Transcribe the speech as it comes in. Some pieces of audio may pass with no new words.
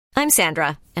I'm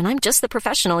Sandra, and I'm just the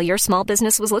professional your small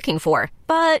business was looking for.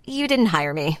 But you didn't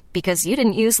hire me because you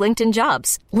didn't use LinkedIn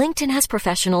Jobs. LinkedIn has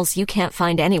professionals you can't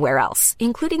find anywhere else,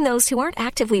 including those who aren't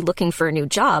actively looking for a new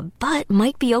job, but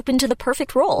might be open to the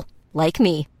perfect role, like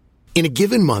me. In a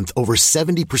given month, over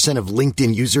 70% of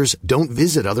LinkedIn users don't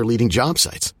visit other leading job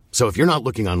sites. So if you're not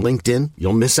looking on LinkedIn,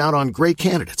 you'll miss out on great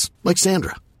candidates like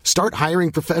Sandra. Start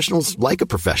hiring professionals like a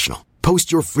professional.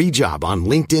 Post your free job on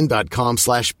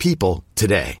linkedin.com/people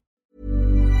today.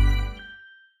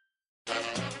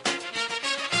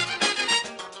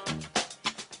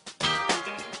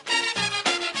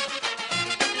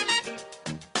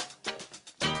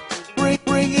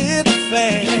 Bring it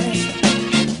fast.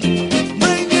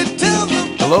 Bring it to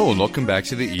the... Hello and welcome back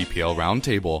to the EPL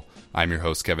Roundtable. I'm your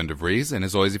host, Kevin DeVries, and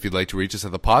as always, if you'd like to reach us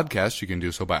at the podcast, you can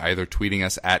do so by either tweeting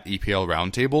us at EPL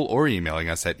Roundtable or emailing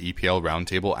us at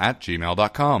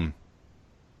eplroundtable@gmail.com.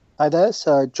 Hi there, it's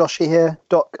Joshy here,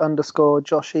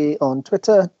 doc_Joshy on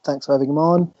Twitter. Thanks for having him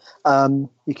on.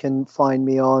 You can find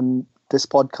me on this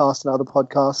podcast and other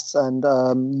podcasts and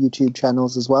YouTube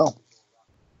channels as well.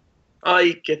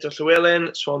 Hi, Gitter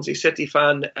Llewellyn, Swansea City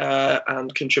fan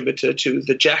and contributor to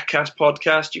the Jackcast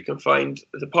podcast. You can find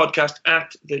the podcast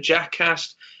at the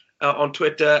Jackcast on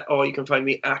Twitter, or you can find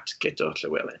me at Gitter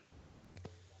Llewellyn.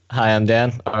 Hi, I'm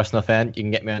Dan, Arsenal fan. You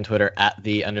can get me on Twitter at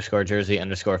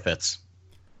 @the_jersey_fits.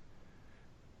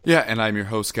 Yeah, and I'm your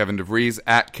host, Kevin DeVries,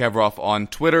 at Kevroff on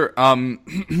Twitter.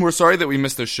 We're sorry that we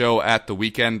missed the show at the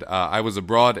weekend. I was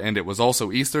abroad, and it was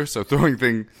also Easter, so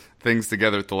throwing things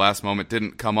together at the last moment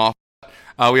didn't come off.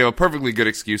 We have a perfectly good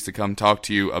excuse to come talk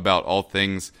to you about all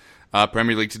things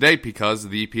Premier League today because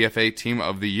the PFA Team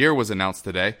of the Year was announced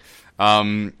today.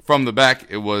 From the back,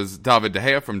 it was David De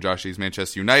Gea from Joshy's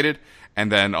Manchester United,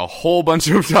 and then a whole bunch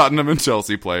of Tottenham and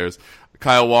Chelsea players.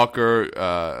 Kyle Walker,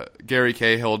 Gary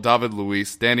Cahill, David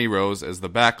Luiz, Danny Rose as the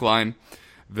back line.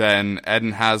 Then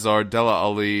Eden Hazard, Dele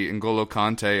Alli, N'Golo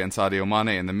Kante, and Sadio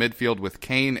Mane in the midfield with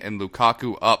Kane and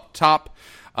Lukaku up top.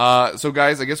 So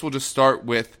guys, I guess we'll just start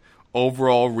with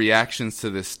overall reactions to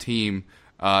this team.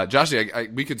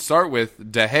 Joshy, we could start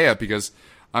with De Gea because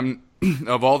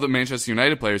of all the Manchester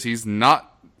United players, he's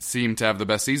not seemed to have the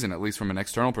best season, at least from an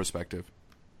external perspective.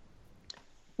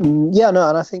 Yeah, no,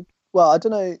 and I think, well, I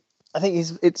don't know. I think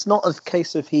it's not a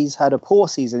case of he's had a poor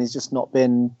season. He's just not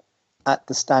been at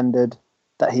the standard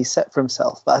that he set for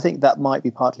himself. But I think that might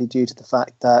be partly due to the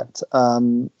fact that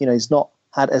he's not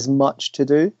had as much to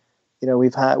do.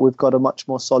 We've got a much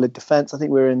more solid defense. I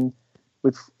think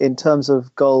in terms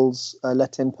of goals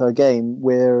let in per game,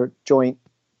 we're joint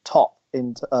top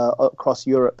across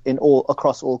Europe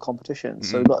across all competitions.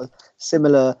 Mm-hmm. So we've got a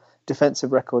similar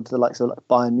defensive record to the likes of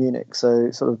Bayern Munich. So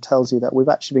it sort of tells you that we've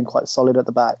actually been quite solid at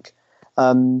the back.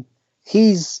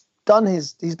 He's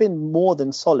been more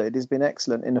than solid. He's been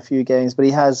excellent in a few games, but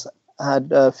he has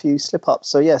had a few slip-ups.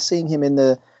 So yeah, seeing him in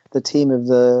the team of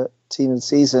the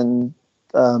season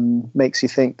makes you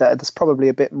think that there's probably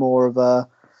a bit more of a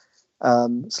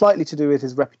slightly to do with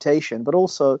his reputation, but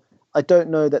also I don't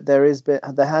know that there has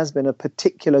been a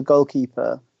particular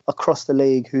goalkeeper across the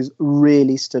league who's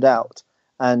really stood out,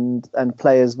 and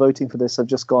players voting for this have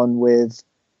just gone with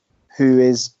who,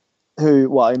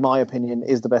 in my opinion,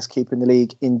 is the best keeper in the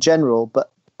league in general, but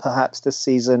perhaps this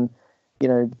season,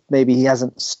 maybe he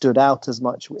hasn't stood out as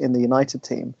much in the United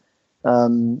team.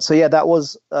 So yeah, that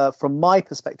was, from my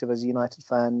perspective as a United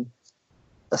fan,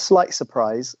 a slight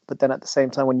surprise. But then at the same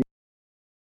time, when you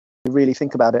really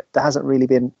think about it, there hasn't really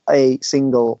been a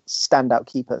single standout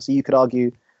keeper. So you could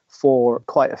argue for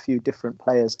quite a few different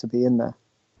players to be in there.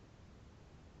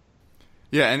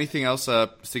 Yeah, anything else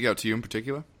stick out to you in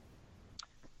particular?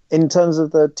 In terms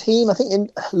of the team, I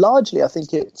think largely, I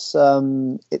think it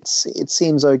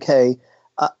seems okay.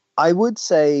 I would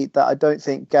say that I don't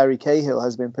think Gary Cahill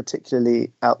has been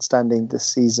particularly outstanding this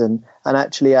season. And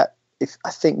actually, I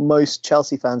think most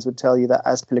Chelsea fans would tell you that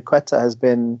Azpilicueta has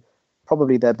been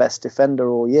probably their best defender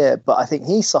all year. But I think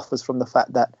he suffers from the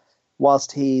fact that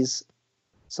whilst he's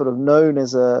sort of known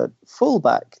as a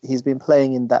fullback, he's been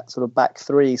playing in that sort of back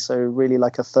three. So really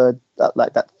like a third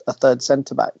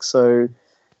centre back. So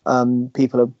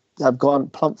people have gone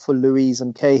plump for Luiz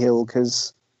and Cahill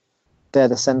because they're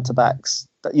the centre backs.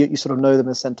 You sort of know them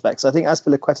as centre backs. So I think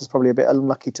Azpilicueta is probably a bit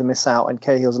unlucky to miss out, and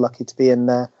Cahill's lucky to be in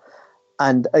there.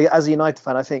 And as a United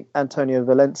fan, I think Antonio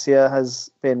Valencia has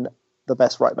been the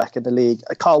best right back in the league.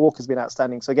 Kyle Walker's been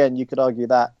outstanding. So again, you could argue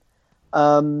that.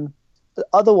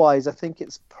 Otherwise, I think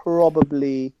it's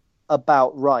probably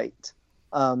about right.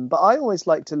 But I always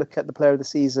like to look at the player of the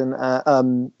season,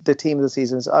 the team of the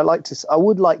seasons. I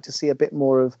would like to see a bit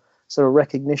more of sort of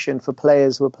recognition for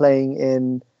players who are playing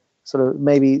in sort of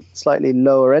maybe slightly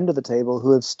lower end of the table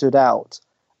who have stood out.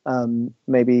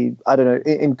 Maybe, I don't know,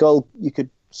 in goal you could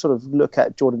sort of look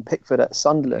at Jordan Pickford at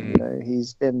Sunderland. You know,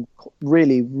 he's been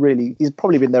really, he's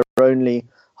probably been their only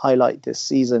highlight this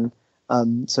season.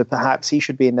 So perhaps he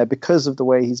should be in there because of the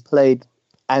way he's played,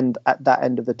 and at that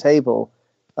end of the table,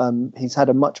 he's had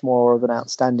a much more of an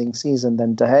outstanding season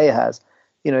than De Gea has.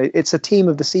 You know, it's a team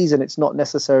of the season. It's not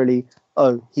necessarily,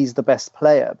 oh, he's the best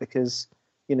player, because,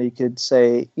 you know, you could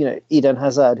say, you know, Eden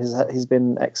Hazard has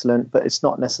been excellent, but it's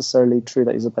not necessarily true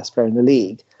that he's the best player in the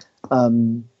league.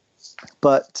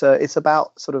 But it's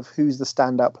about sort of who's the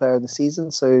standout player in the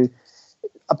season. So,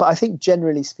 but I think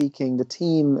generally speaking, the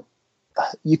team,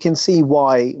 you can see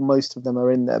why most of them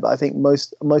are in there. But I think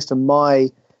most of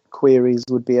my queries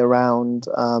would be around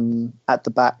at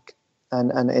the back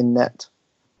and in net.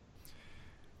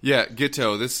 Yeah,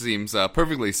 Gito, this seems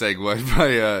perfectly segued by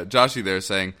Joshy there,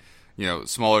 saying, you know,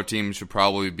 smaller teams should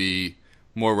probably be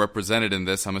more represented in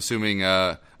this. I'm assuming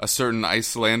a certain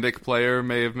Icelandic player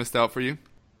may have missed out for you?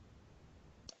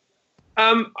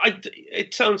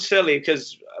 It sounds silly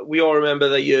because we all remember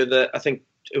the year that I think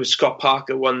it was Scott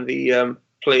Parker won the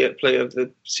Player of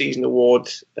the Season award.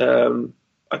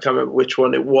 I can't remember which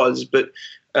one it was, but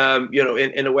you know,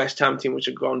 in a West Ham team which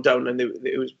had gone down, and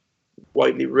it was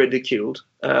widely ridiculed.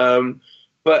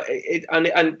 But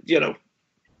you know,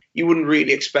 you wouldn't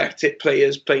really expect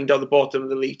players playing down the bottom of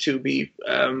the league to be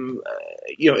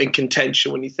you know, in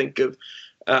contention when you think of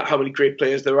how many great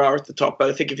players there are at the top. But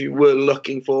I think if you were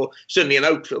looking for certainly an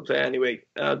outfield player anyway,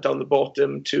 down the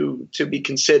bottom to be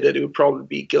considered, it would probably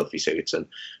be Gylfi Sigurdsson.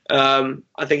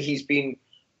 I think he's been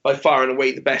by far and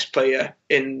away the best player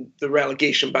in the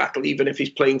relegation battle, even if he's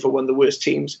playing for one of the worst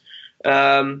teams.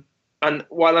 And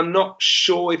while I'm not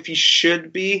sure if he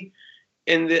should be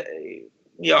in the,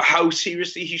 you know, how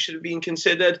seriously he should have been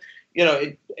considered, you know,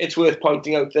 it's worth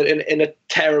pointing out that in a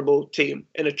terrible team,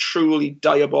 in a truly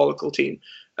diabolical team,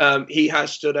 he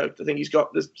has stood out. I think he's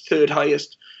got the third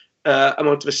highest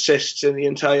amount of assists in the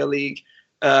entire league.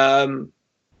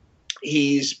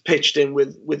 He's pitched in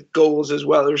with goals as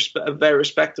well, a very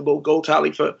respectable goal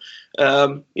tally for,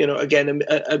 you know, again,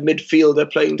 a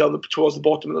midfielder playing towards the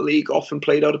bottom of the league, often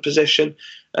played out of position.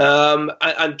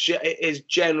 And his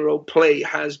general play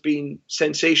has been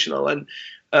sensational. And,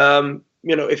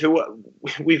 you know,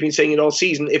 we've been saying it all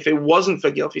season, if it wasn't for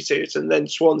Gylfi Sigurdsson, then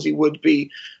Swansea would be,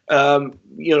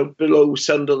 you know, below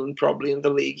Sunderland probably in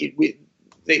the league.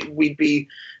 We'd be,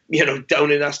 you know,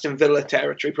 down in Aston Villa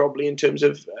territory probably in terms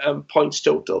of points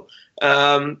total.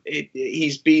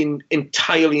 He's been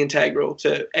entirely integral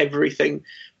to everything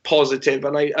positive,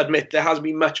 and I admit there has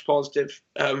been much positive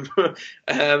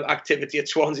activity at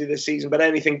Swansea this season, but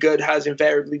anything good has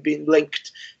invariably been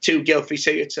linked to Gylfi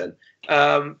Sigurdsson.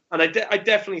 And I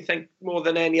definitely think more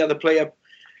than any other player,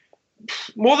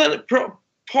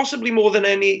 possibly more than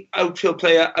any outfield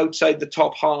player outside the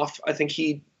top half, I think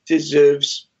he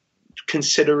deserves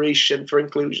consideration for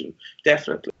inclusion,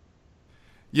 definitely.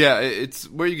 Yeah, it's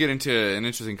where you get into an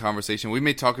interesting conversation. We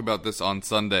may talk about this on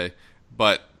Sunday,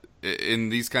 but in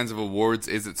these kinds of awards,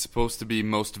 is it supposed to be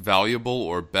most valuable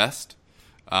or best?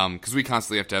 Because we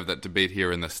constantly have to have that debate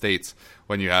here in the States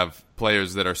when you have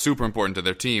players that are super important to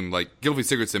their team. Like Gylfi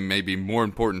Sigurdsson may be more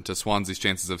important to Swansea's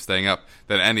chances of staying up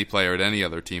than any player at any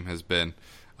other team has been.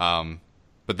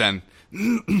 But then,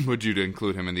 would you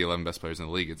include him in the 11 best players in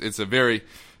the league? It's a very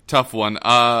tough one.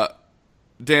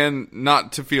 Dan,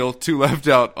 not to feel too left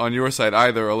out on your side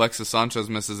either, Alexis Sanchez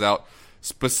misses out,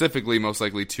 specifically most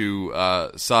likely to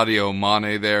Sadio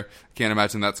Mane there. Can't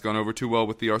imagine that's gone over too well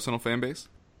with the Arsenal fan base.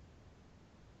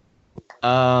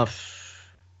 At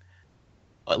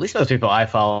least most people I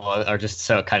follow are just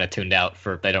so kind of tuned out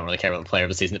they don't really care about the player of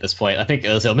the season at this point. I think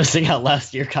Ozil missing out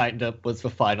last year kind of was the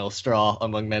final straw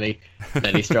among many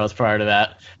straws prior to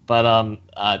that. But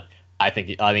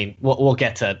we'll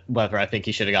get to whether I think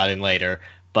he should have got in later.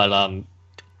 But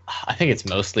I think it's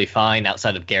mostly fine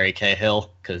outside of Gary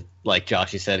Cahill, because like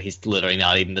Joshy said, he's literally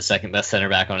not even the second best center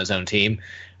back on his own team.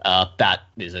 That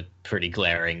is a pretty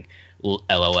glaring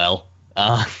LOL.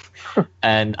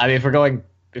 And I mean, if we're going,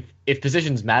 if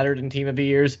positions mattered in Team of the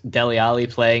Years, Dele Alli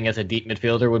playing as a deep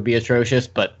midfielder would be atrocious,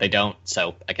 but they don't,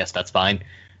 so I guess that's fine.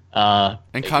 And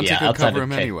Conte could cover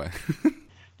him anyway.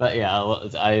 But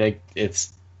yeah,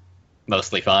 it's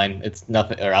mostly fine. It's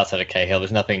nothing, or outside of Cahill,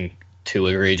 there's nothing too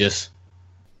egregious.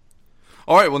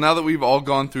 All right, well, now that we've all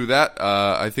gone through that,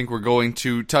 I think we're going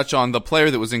to touch on the player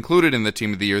that was included in the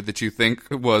Team of the Year that you think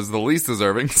was the least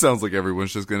deserving. Sounds like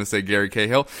everyone's just going to say Gary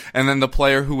Cahill. And then the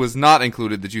player who was not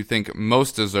included that you think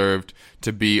most deserved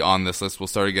to be on this list. We'll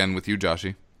start again with you,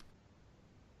 Joshy.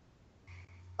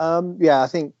 Yeah, I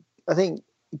think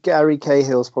Gary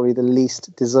Cahill's probably the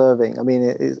least deserving. I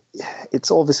mean,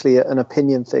 it's obviously an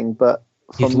opinion thing, but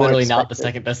he's literally not the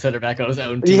second best center back on his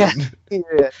own team. Yeah,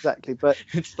 exactly. But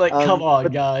it's like, come on,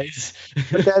 guys.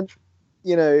 But then,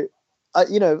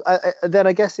 then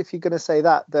I guess if you're going to say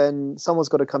that, then someone's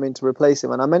got to come in to replace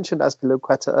him. And I mentioned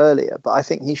Azpilicueta earlier, but I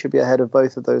think he should be ahead of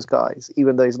both of those guys,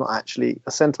 even though he's not actually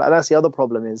a centre back. And that's the other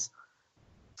problem is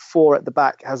 4 at the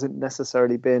back hasn't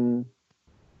necessarily been,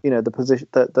 the position,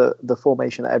 the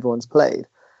formation that everyone's played.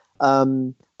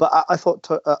 But I thought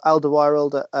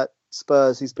Alderweireld at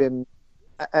Spurs, he's been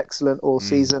excellent all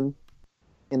season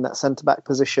in that centre back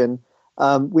position.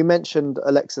 We mentioned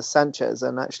Alexis Sanchez,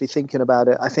 and actually thinking about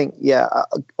it, I think,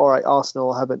 all right,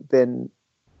 Arsenal haven't been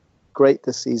great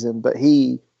this season, but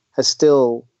he has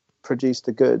still produced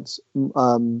the goods.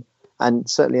 And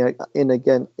certainly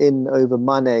in over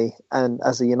Mane, and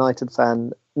as a United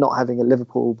fan, not having a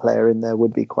Liverpool player in there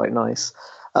would be quite nice.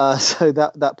 So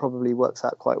that probably works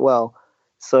out quite well.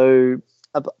 So,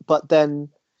 but then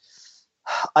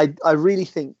I really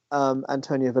think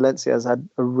Antonio Valencia has had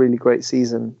a really great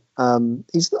season.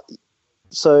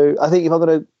 So I think if I'm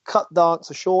going to cut the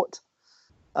answer short,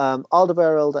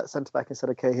 Alderweireld at centre back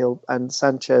instead of Cahill, and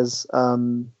Sanchez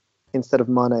instead of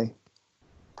Mane,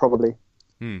 probably.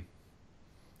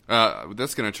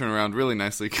 That's going to turn around really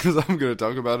nicely because I'm going to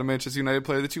talk about a Manchester United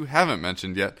player that you haven't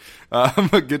mentioned yet.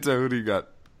 But Gita, who do you got?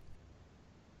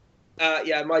 I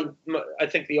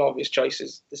think the obvious choice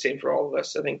is the same for all of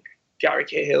us. I think Gary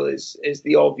Cahill is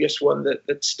the obvious one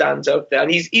that stands out there,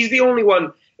 and he's the only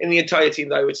one in the entire team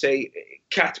that I would say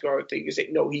categorically you can say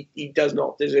no, he does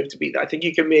not deserve to be there. I think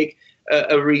you can make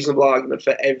a reasonable argument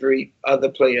for every other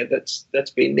player that's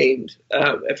been named,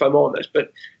 if I'm honest.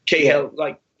 But Cahill,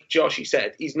 like Joshy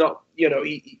said, he's not.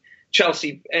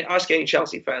 Chelsea. Ask any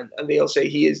Chelsea fan, and they'll say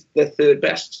he is the third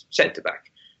best centre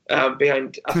back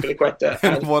behind Azpilicueta.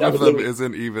 And one of them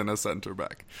isn't even a centre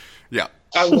back. Yeah,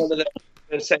 and one of them.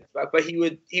 Centre back, but he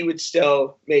would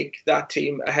still make that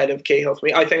team ahead of Cahill for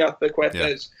me. I think Azpilicueta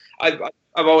is.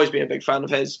 I've always been a big fan of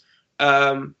his.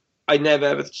 I never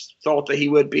ever thought that he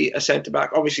would be a centre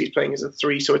back. Obviously, he's playing as a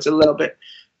 3, so it's a little bit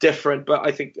different. But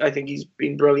I think he's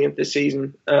been brilliant this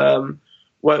season.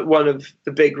 One of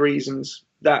the big reasons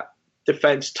that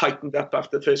defence tightened up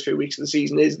after the first few weeks of the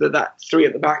season is that 3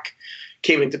 at the back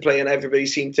came into play and everybody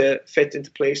seemed to fit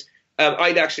into place.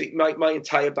 I'd actually my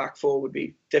entire back 4 would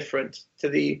be different to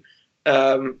the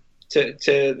to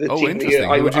the team. Interesting.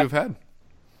 Who would you have had?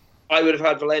 I would have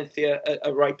had Valencia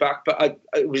at right back, but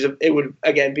it would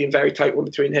again be a very tight one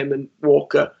between him and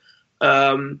Walker.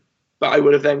 But I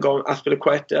would have then gone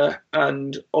Azpilicueta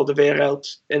and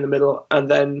Alderweireld in the middle, and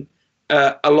then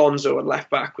Alonso at left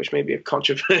back, which may be a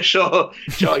controversial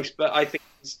choice, but I think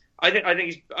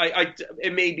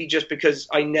it may be just because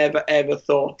I never ever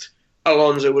thought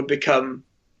Alonso would become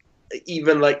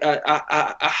even like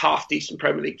a half decent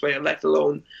Premier League player, let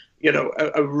alone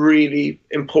a really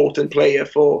important player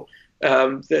for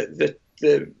not that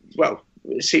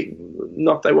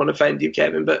I want to offend you,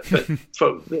 Kevin, but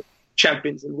for the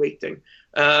champions in waiting.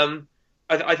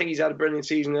 I think he's had a brilliant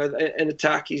season in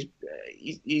attack.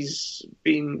 He's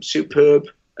been superb.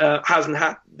 Hasn't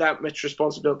had that much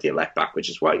responsibility at left back, which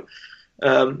is why.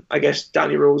 I guess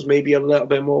Danny Rose may be a little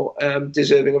bit more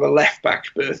deserving of a left-back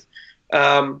berth.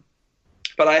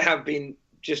 But I have been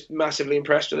just massively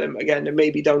impressed with him. Again, it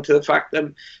may be down to the fact that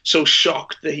I'm so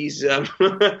shocked that he's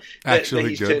actually that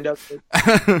he's good. Turned out.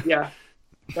 Yeah,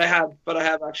 I have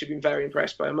actually been very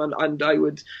impressed by him, and I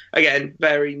would, again,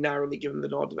 very narrowly give him the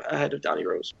nod ahead of Danny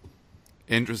Rose.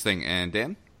 Interesting. And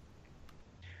Dan?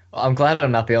 Well, I'm glad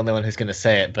I'm not the only one who's going to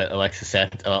say it, but Alexis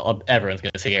said everyone's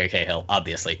going to say Gary Cahill,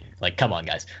 obviously. Like, come on,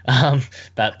 guys.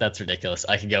 That's ridiculous.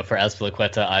 I could go for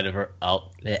Azpilicueta,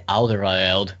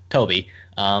 Alderweireld, Toby.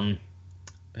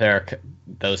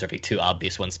 Those are the 2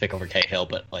 obvious ones to pick over Cahill,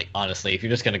 but like honestly, if you're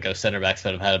just going to go center backs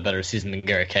that have had a better season than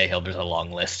Gary Cahill, there's a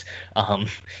long list.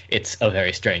 It's a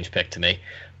very strange pick to me,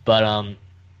 but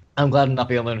I'm glad I'm not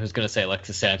the only one who's going to say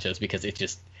Alexis Sanchez because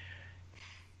it's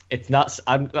not.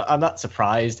 I'm not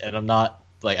surprised, and I'm not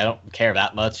like I don't care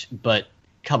that much. But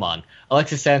come on,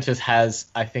 Alexis Sanchez has,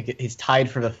 I think he's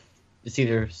tied for it's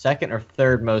either second or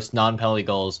third most non-penalty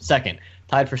goals.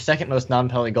 Tied for second most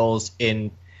non-penalty goals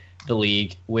in the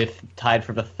league, with tied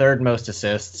for the third most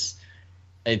assists.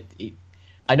 I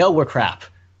know we're crap.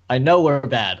 I know we're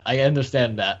bad. I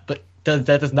understand that, but that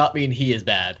does not mean he is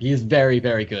bad. He is very,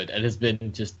 very good and has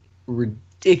been just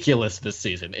ridiculous this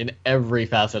season in every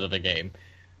facet of the game.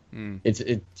 He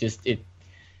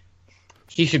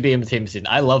should be in the team this season.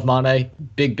 I love Mane.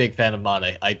 Big fan of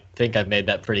Mane. I think I've made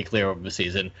that pretty clear over the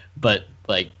season. But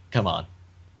like, come on,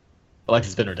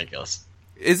 Alexis has been ridiculous.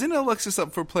 Isn't Alexis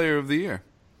up for Player of the Year?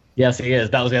 Yes, he is.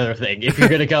 That was the other thing. If you're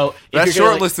gonna go, that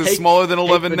short list is smaller than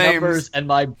 11 names. Numbers and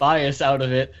my bias out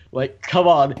of it, like, come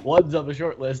on, one's on the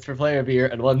short list for Player of the Year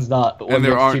and one's not. But one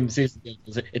team season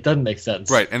games, it doesn't make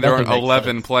sense. Right, and there aren't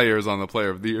 11 players on the Player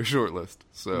of the Year short list.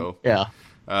 So yeah,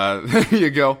 there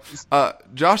you go.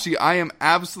 Joshy, I am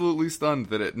absolutely stunned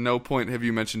that at no point have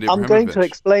you mentioned Ibrahimovic. I'm going to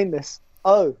explain this.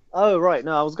 Oh, right.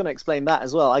 No, I was going to explain that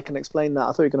as well. I can explain that. I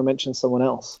thought you were going to mention someone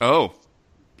else. Oh,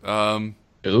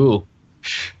 ooh.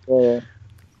 Yeah.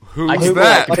 Who's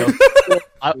that?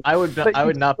 I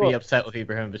would not be upset with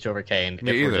Ibrahimovic over Kane if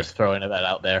we're just throwing that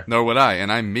out there. Nor would I,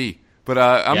 and I'm me. But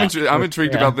I'm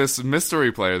intrigued about this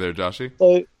mystery player there, Joshy.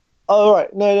 So,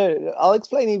 right. No. I'll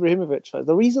explain Ibrahimovic first.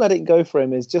 The reason I didn't go for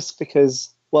him is just because,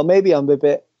 well, maybe I'm a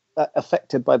bit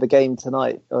affected by the game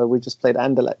tonight. We just played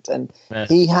Anderlecht, and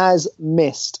he has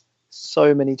missed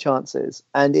so many chances.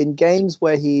 And in games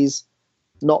where he's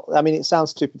not, I mean, it sounds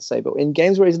stupid to say, but in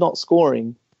games where he's not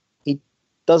scoring, he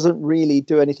doesn't really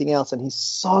do anything else, and he's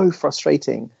so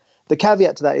frustrating. The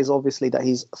caveat to that is obviously that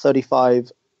he's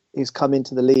 35, he's come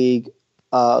into the league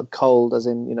cold, as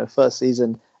in, first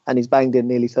season, and he's banged in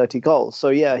nearly 30 goals. So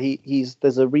yeah,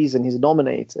 there's a reason he's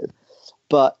nominated,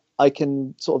 but I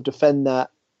can sort of defend that.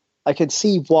 I can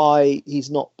see why he's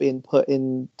not been put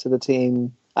into the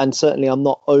team, and certainly I'm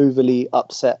not overly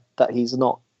upset that he's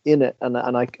not in it.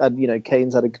 And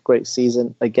Kane's had a great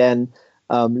season again.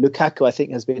 Lukaku, I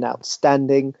think, has been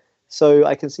outstanding. So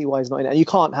I can see why he's not in it. And you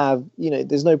can't have,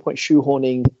 there's no point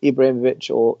shoehorning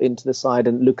Ibrahimovic or into the side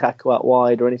and Lukaku out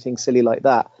wide or anything silly like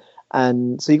that.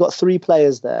 And so you've got three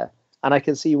players there. And I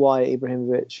can see why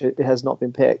Ibrahimovic has not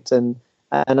been picked. And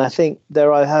I think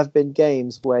there have been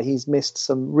games where he's missed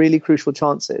some really crucial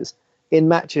chances in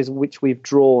matches which we've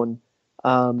drawn.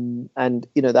 And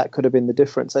that could have been the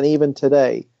difference. And even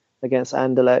today against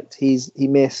Anderlecht, he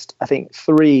missed, I think,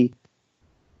 3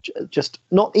 just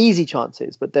not easy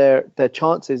chances, but they're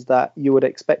chances that you would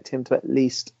expect him to at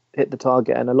least hit the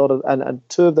target. And and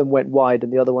 2 of them went wide,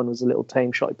 and the other one was a little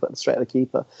tame shot he put straight at the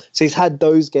keeper. So he's had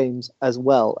those games as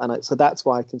well, and so that's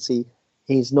why I can see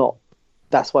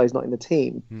that's why he's not in the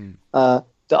team. The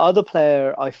other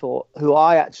player I thought, who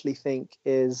I actually think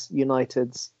is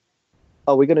United's.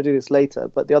 Oh, we're going to do this later,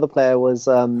 but the other player was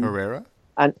Herrera?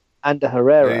 Ander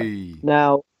Herrera. Hey.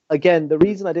 Now, again, the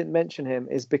reason I didn't mention him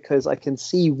is because I can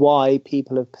see why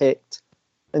people have picked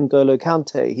N'Golo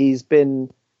Kante. He's been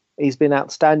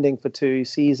outstanding for 2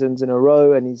 seasons in a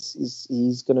row, and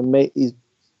he's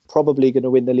probably going to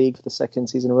win the league for the second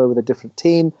season in a row with a different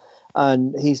team.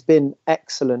 And he's been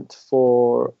excellent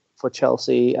for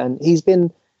Chelsea, and he's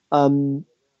been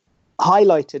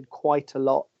highlighted quite a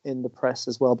lot in the press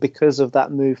as well because of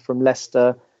that move from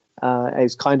Leicester. He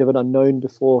was kind of an unknown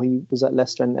before he was at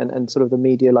Leicester, and sort of the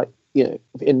media,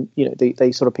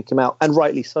 they sort of pick him out, and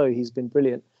rightly so. He's been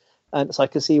brilliant, and so I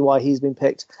can see why he's been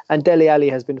picked. And Dele Alli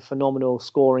has been phenomenal,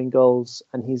 scoring goals,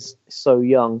 and he's so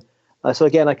young. So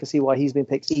again, I can see why he's been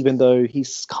picked, even though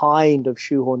he's kind of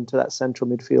shoehorned to that central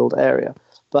midfield area.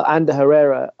 But Ander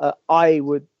Herrera, I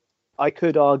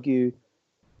could argue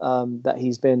that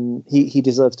he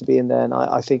deserves to be in there, and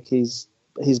I think he's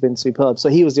been superb. So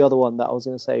he was the other one that I was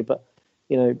going to say, but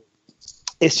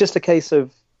it's just a case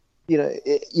of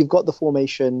you've got the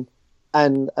formation,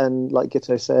 and like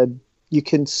Gito said, you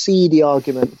can see the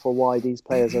argument for why these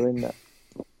players are in there.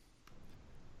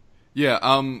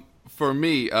 Yeah. For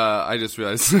me, I just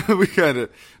realized we kind of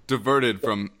diverted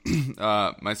from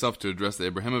myself to address the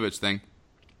Ibrahimovic thing.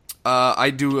 I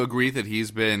do agree that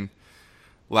he's been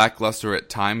lackluster at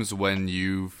times when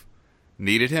you've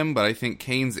needed him, but I think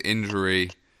Kane's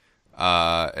injury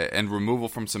and removal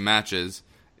from some matches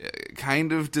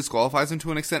kind of disqualifies him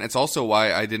to an extent. It's also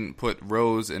why I didn't put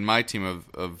Rose in my team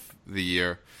of the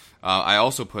year. I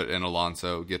also put in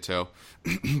Alonso, Gito.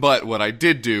 But what I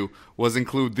did do was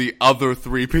include the other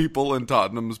 3 people in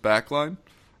Tottenham's backline,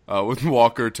 with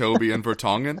Walker, Toby, and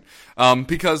Vertonghen,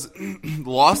 because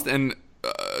lost in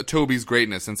Toby's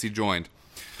greatness since he joined.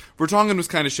 Vertonghen was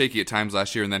kind of shaky at times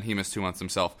last year, and then he missed 2 months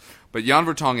himself. But Jan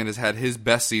Vertonghen has had his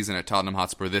best season at Tottenham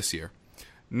Hotspur this year.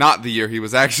 Not the year he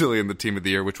was actually in the Team of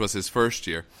the Year, which was his first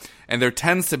year. And there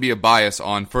tends to be a bias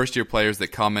on first-year players that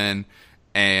come in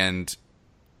and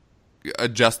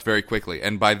adjust very quickly.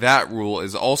 And by that rule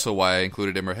is also why I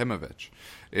included Ibrahimovic.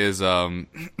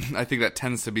 I think that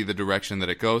tends to be the direction that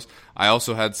it goes. I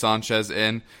also had Sanchez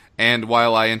in, and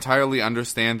while I entirely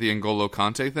understand the N'Golo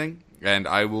Kante thing, and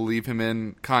I will leave him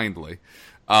in kindly,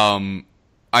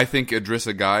 I think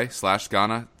Idrissa Gueye /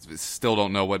 Ghana, still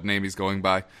don't know what name he's going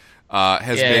by,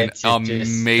 has been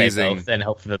amazing. Both and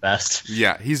hope for the best.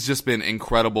 Yeah, he's just been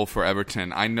incredible for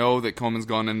Everton. I know that Coman's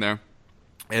gone in there,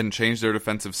 and change their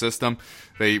defensive system.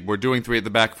 They were doing 3 at the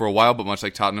back for a while, but much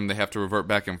like Tottenham, they have to revert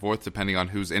back and forth depending on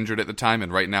who's injured at the time,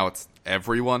 and right now it's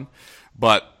everyone.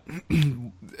 But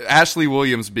Ashley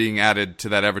Williams being added to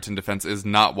that Everton defense is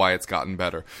not why it's gotten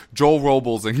better. Joel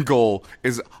Robles in goal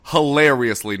is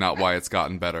hilariously not why it's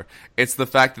gotten better. It's the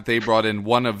fact that they brought in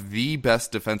one of the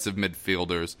best defensive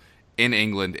midfielders in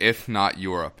England, if not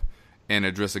Europe, in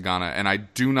Idrissa Gana, and I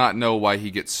do not know why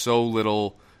he gets so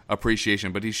little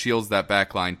appreciation, but he shields that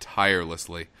back line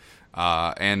tirelessly.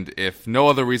 And if no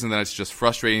other reason than it's just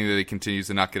frustrating that he continues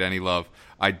to not get any love,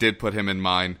 I did put him in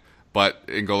mine. But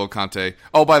N'Golo Kante...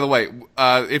 Oh, by the way,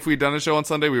 if we'd done a show on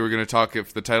Sunday, we were going to talk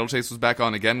if the title chase was back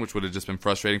on again, which would have just been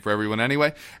frustrating for everyone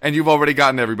anyway. And you've already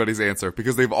gotten everybody's answer,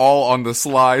 because they've all on the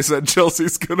sly said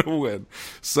Chelsea's going to win.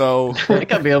 So... I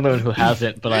think I'm the only one who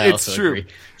hasn't, but I also agree.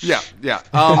 Yeah, yeah.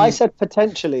 I said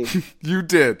potentially. You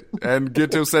did, and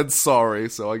Gito said sorry,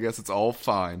 so I guess it's all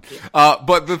fine.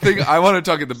 But the thing, I want to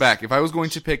talk at the back. If I was going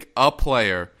to pick a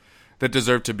player that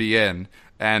deserved to be in...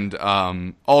 And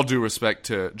all due respect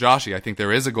to Joshy, I think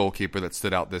there is a goalkeeper that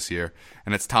stood out this year,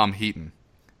 and it's Tom Heaton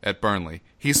at Burnley.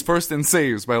 He's first in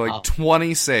saves by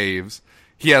 20 saves.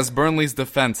 He has Burnley's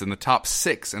defense in the top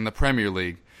 6 in the Premier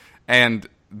League, and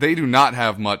they do not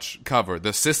have much cover.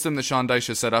 The system that Sean Dyche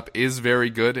has set up is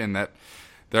very good in that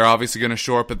they're obviously going to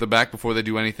shore up at the back before they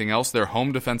do anything else. Their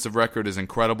home defensive record is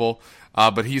incredible,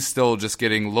 but he's still just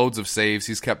getting loads of saves.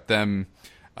 He's kept them...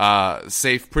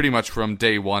 safe pretty much from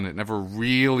day one. It never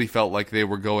really felt like they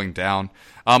were going down.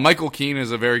 Michael Keane is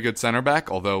a very good center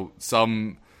back, although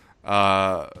some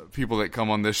people that come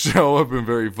on this show have been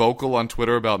very vocal on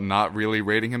Twitter about not really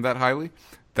rating him that highly.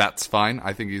 That's fine.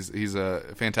 I think he's a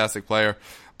fantastic player.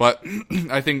 But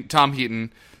I think Tom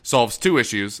Heaton solves 2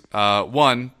 issues.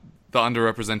 One, the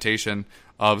underrepresentation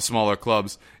of smaller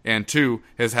clubs, and 2,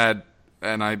 has had,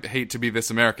 and I hate to be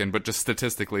this American, but just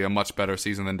statistically a much better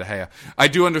season than De Gea. I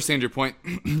do understand your point,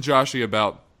 Joshy,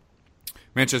 about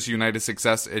Manchester United's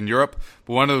success in Europe,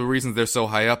 but one of the reasons they're so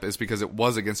high up is because it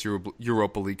was against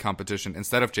Europa League competition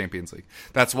instead of Champions League.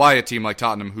 That's why a team like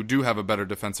Tottenham, who do have a better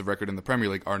defensive record in the Premier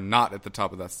League, are not at the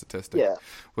top of that statistic. Yeah,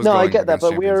 no, I get that,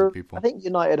 but I think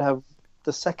United have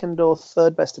the 2nd or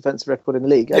 3rd best defensive record in the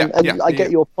league, and I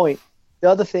get your point. The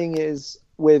other thing is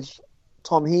with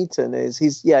Tom Heaton is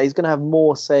he's going to have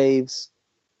more saves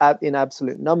in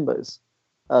absolute numbers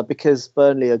because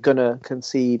Burnley are going to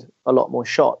concede a lot more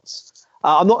shots.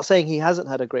 I'm not saying he hasn't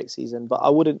had a great season, but I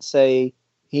wouldn't say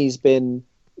he's been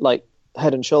like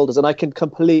head and shoulders. And I can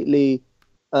completely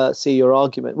see your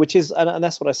argument, which is, and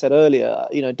that's what I said earlier.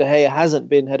 You know, De Gea hasn't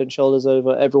been head and shoulders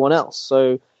over everyone else,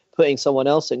 so putting someone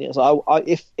else in. So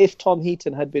if Tom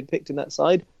Heaton had been picked in that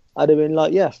side, I'd have been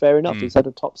like, yeah, fair enough. He's had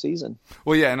a top season.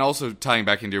 Well, yeah, and also tying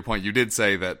back into your point, you did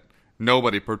say that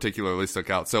nobody particularly stuck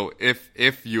out. So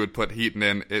if you had put Heaton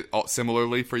in, it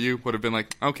similarly for you would have been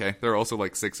like, okay, there are also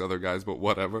like 6 other guys, but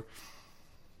whatever.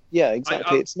 Yeah,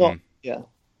 exactly. It's not. Yeah.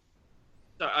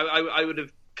 I would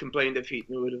have complained if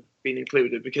Heaton would have been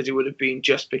included because it would have been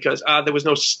just because there was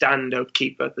no standout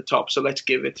keeper at the top, so let's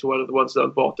give it to one of the ones that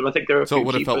on bottom. I think there are. So it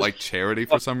would have felt like charity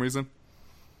for some reason.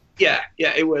 Yeah,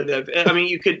 it would have. I mean,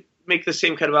 you could make the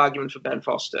same kind of argument for Ben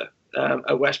Foster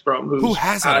at West Brom, who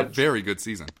has had a very good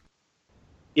season.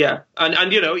 Yeah,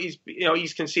 and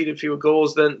he's conceded fewer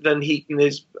goals than Heaton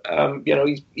is.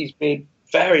 He's made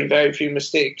very, very few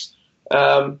mistakes.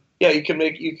 You can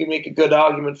make a good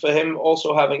argument for him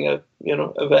also having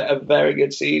a very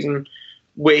good season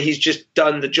where he's just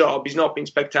done the job. He's not been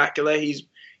spectacular. He's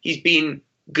been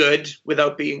good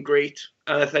without being great,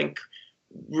 and I think.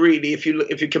 Really, if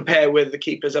you compare with the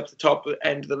keepers up the top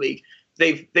end of the league,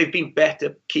 they've been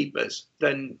better keepers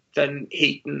than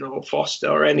Heaton or Foster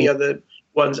or any other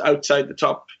ones outside the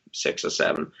top 6 or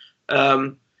 7.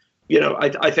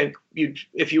 I think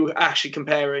if you were actually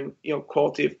comparing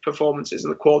quality of performances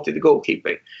and the quality of the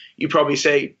goalkeeping, you probably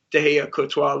say De Gea,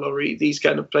 Courtois, Lloris, these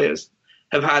kind of players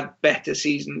have had better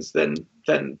seasons than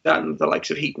the likes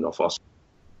of Heaton or Foster.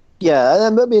 Yeah,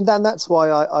 I mean, that's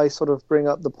why I sort of bring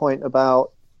up the point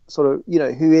about sort of,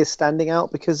 who is standing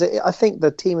out, because I think the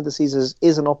team of the season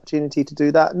is an opportunity to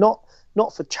do that, not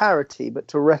for charity, but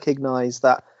to recognise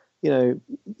that,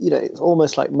 it's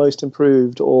almost like most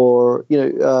improved, or,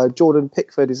 Jordan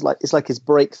Pickford is like his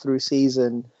breakthrough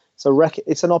season. So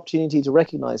it's an opportunity to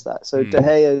recognise that. So De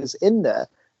Gea is in there,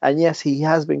 and yes, he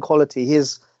has been quality.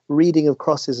 His reading of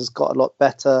crosses has got a lot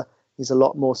better. He's a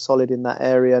lot more solid in that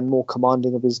area and more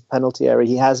commanding of his penalty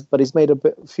area. But he's made a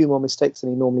few more mistakes than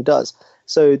he normally does.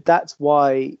 So that's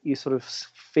why you sort of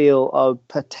feel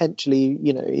potentially,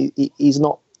 he's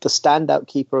not the standout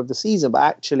keeper of the season, but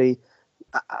actually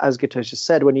as Gutosh just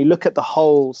said, when you look at the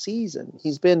whole season,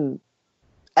 he's been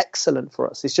excellent for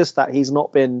us. It's just that he's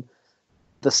not been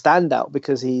the standout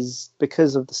because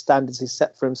of the standards he's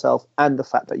set for himself and the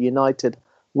fact that United,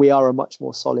 we are a much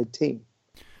more solid team.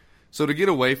 So to get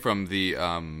away from the,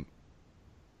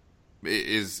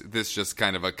 is this just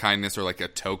kind of a kindness or like a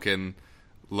token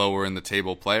lower in the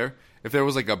table player? If there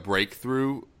was like a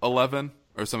breakthrough 11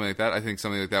 or something like that, I think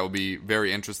something like that would be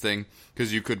very interesting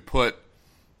because you could put,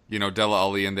 Dele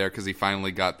Alli in there because he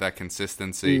finally got that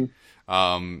consistency.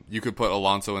 You could put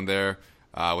Alonso in there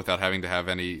without having to have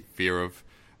any fear of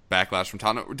backlash from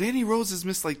Tottenham. Danny Rose has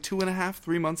missed like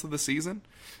 2.5-3 months of the season.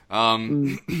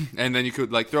 And then you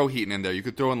could like throw Heaton in there. You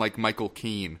could throw in like Michael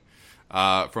Keane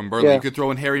from Burnley. Yeah. You could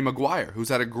throw in Harry Maguire, who's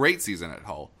had a great season at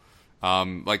Hull.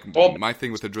 My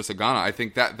thing with Idrissa Gana, I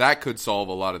think that could solve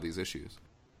a lot of these issues.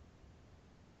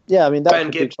 Yeah, I mean that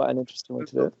could be quite an interesting way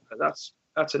to do it.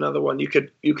 That's another one you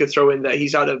could throw in there.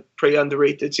 He's had a pretty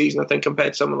underrated season, I think,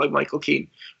 compared to someone like Michael Keane.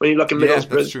 When you look at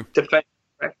Middlesbrough's defense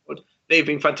record, they've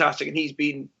been fantastic, and he's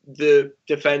been the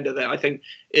defender there. I think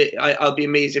I'll be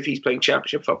amazed if he's playing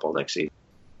Championship football next season.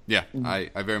 Yeah, I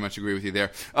very much agree with you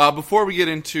there. Before we get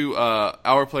into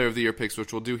our Player of the Year picks,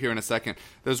 which we'll do here in a second,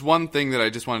 there's one thing that I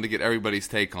just wanted to get everybody's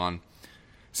take on.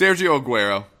 Sergio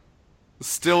Aguero,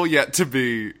 still yet to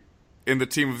be in the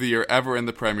Team of the Year ever in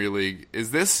the Premier League.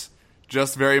 Is this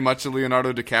just very much a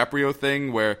Leonardo DiCaprio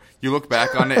thing where you look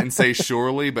back on it and say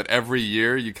surely, but every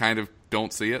year you kind of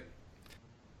don't see it?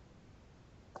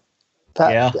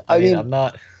 I mean, I'm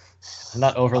not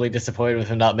overly disappointed with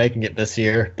him not making it this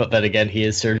year, but then again, he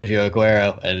is Sergio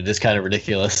Aguero, and it is kind of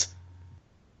ridiculous.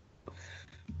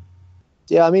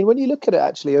 Yeah, I mean, when you look at it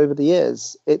actually over the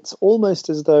years, it's almost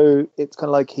as though it's kind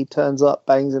of like he turns up,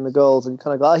 bangs in the goals, and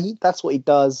kind of go, that's what he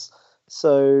does,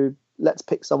 so let's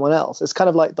pick someone else. It's kind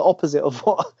of like the opposite of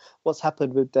what's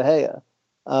happened with De Gea.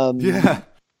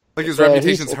 Like his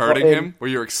reputation's hurting him, where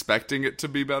you're expecting it to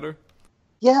be better?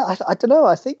 Yeah, I don't know.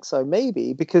 I think so,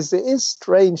 maybe, because it is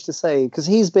strange to say, because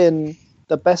he's been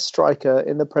the best striker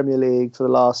in the Premier League for the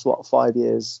last, 5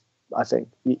 years, I think.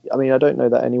 I mean, I don't know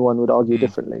that anyone would argue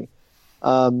differently.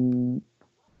 And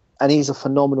he's a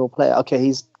phenomenal player. Okay,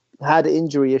 he's had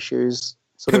injury issues.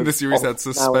 And this year he's had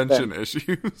suspension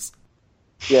issues.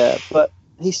 Yeah, but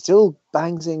he still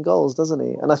bangs in goals, doesn't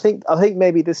he? And I think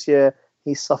maybe this year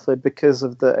he suffered because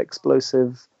of the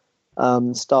explosive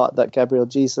start that Gabriel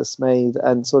Jesus made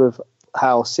and sort of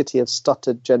how City have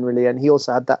stuttered generally. And he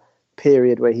also had that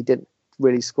period where he didn't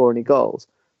really score any goals.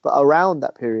 But around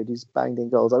that period, he's banged in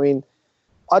goals. I mean,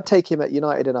 I'd take him at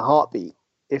United in a heartbeat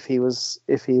if he was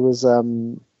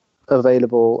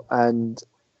available and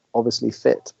obviously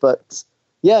fit. But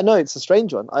yeah, no, it's a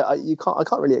strange one. I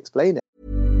can't really explain it.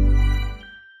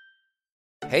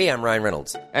 Hey, I'm Ryan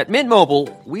Reynolds. At Mint Mobile,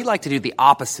 we like to do the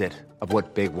opposite of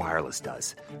what Big Wireless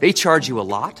does. They charge you a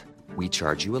lot, we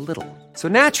charge you a little. So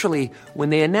naturally, when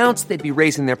they announced they'd be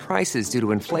raising their prices due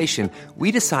to inflation,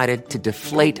 we decided to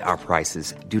deflate our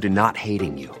prices due to not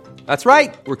hating you. That's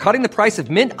right. We're cutting the price of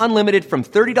Mint Unlimited from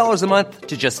 $30 a month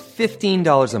to just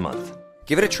 $15 a month.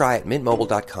 Give it a try at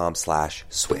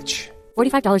mintmobile.com/switch.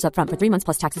 $45 up front for 3 months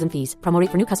plus taxes and fees. Promo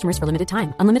rate for new customers for limited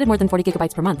time. Unlimited more than 40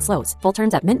 gigabytes per month slows. Full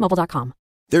terms at mintmobile.com.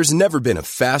 There's never been a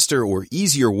faster or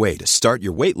easier way to start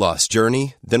your weight loss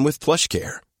journey than with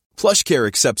PlushCare. PlushCare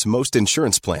accepts most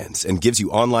insurance plans and gives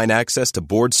you online access to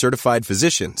board-certified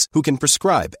physicians who can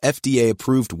prescribe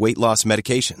FDA-approved weight loss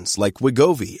medications like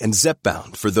Wegovy and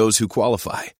Zepbound for those who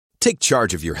qualify. Take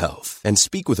charge of your health and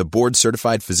speak with a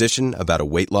board-certified physician about a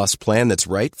weight loss plan that's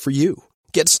right for you.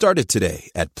 Get started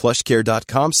today at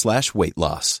plushcare.com/weight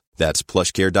loss. That's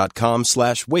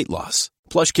plushcare.com/weight loss.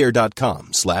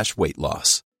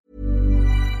 plushcare.com/weight-loss.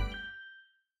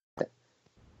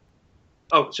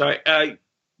 Oh, sorry. I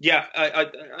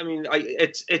mean,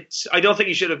 it's. I don't think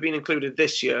he should have been included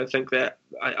this year. I think that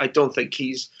I don't think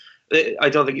he's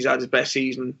had his best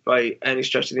season by any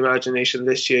stretch of the imagination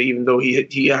this year. Even though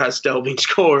he has still been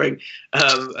scoring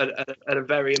at a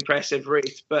very impressive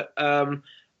rate, but.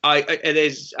 It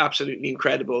is absolutely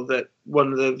incredible that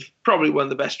probably one of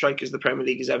the best strikers the Premier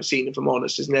League has ever seen, if I'm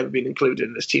honest, has never been included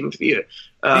in this Team of the Year.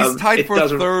 He's tied for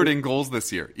third in goals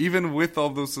this year, even with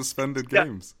all those suspended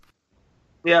games.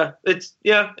 Yeah, it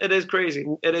is crazy.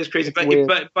 It is crazy.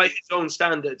 But by his own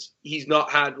standards, he's not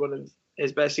had one of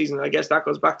his best seasons. I guess that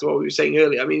goes back to what we were saying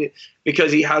earlier. I mean,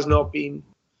 because he has not been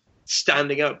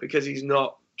standing up, because he's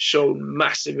not shown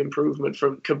massive improvement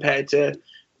compared to,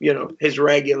 his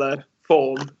regular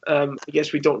form. I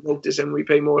guess we don't notice him. We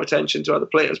pay more attention to other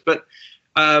players. But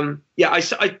I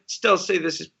still say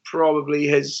this is probably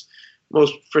his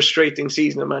most frustrating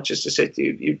season at Manchester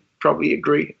City. You'd probably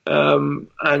agree. And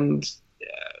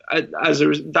as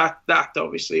that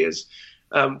obviously has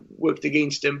worked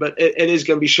against him. But it is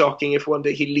going to be shocking if one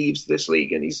day he leaves this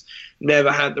league and he's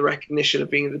never had the recognition of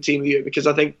being in the team of the year. Because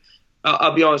I think,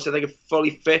 I'll be honest, I think a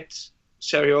fully fit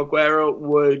Sergio Aguero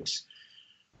would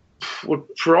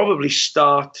probably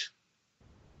start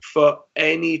for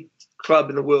any club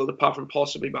in the world apart from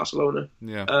possibly Barcelona.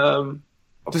 Yeah.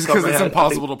 Just because it's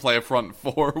impossible to play a front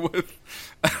four with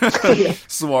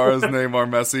Suarez, Neymar,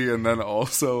 Messi, and then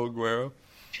also Aguero.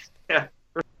 Yeah.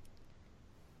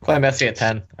 Play Messi at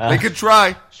 10. They could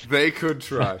try.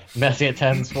 Messi at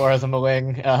 10, Suarez on the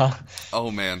wing. Oh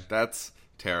man, that's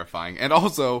terrifying. And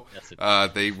also,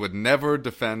 they would never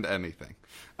defend anything.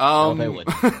 No, they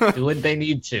wouldn't. Would they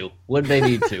need to?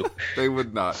 They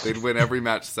would not. They'd win every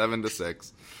match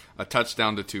 7-6. A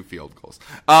touchdown to 2 field goals.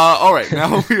 All right,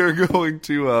 now we are going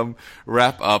to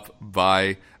wrap up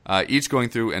by each going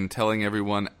through and telling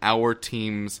everyone our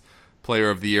team's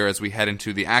player of the year as we head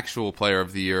into the actual player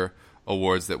of the year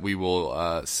awards that we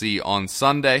will see on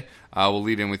Sunday. We'll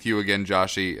lead in with you again,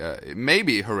 Joshy.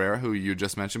 Maybe Herrera, who you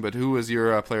just mentioned, but who was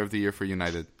your player of the year for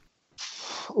United?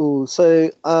 Ooh, so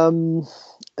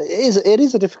it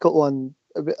is a difficult one.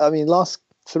 I mean, last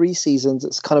 3 seasons,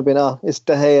 it's kind of been, it's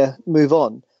De Gea, move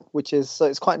on. So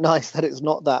it's quite nice that it's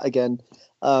not that again.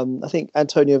 I think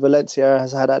Antonio Valencia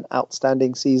has had an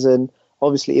outstanding season.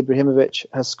 Obviously, Ibrahimovic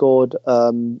has scored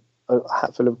a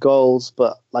hatful of goals,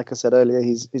 but like I said earlier,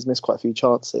 he's missed quite a few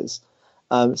chances.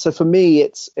 So for me,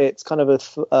 it's kind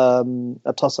of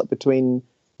a toss-up between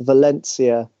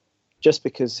Valencia, just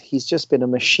because he's just been a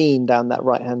machine down that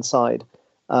right-hand side.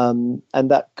 And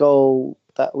that goal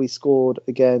that we scored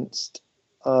against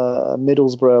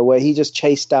Middlesbrough, where he just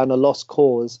chased down a lost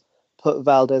cause, put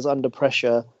Valdez under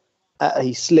pressure,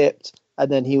 he slipped,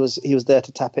 and then he was there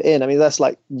to tap it in. I mean, that's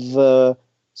like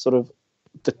that's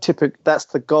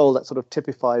the goal that sort of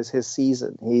typifies his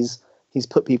season. He's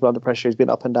put people under pressure. He's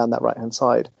been up and down that right hand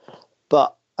side.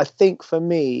 But I think for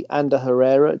me, Ander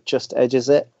Herrera just edges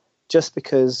it, just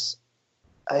because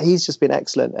he's just been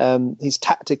excellent. He's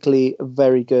tactically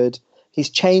very good. He's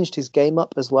changed his game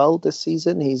up as well this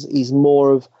season. He's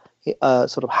more of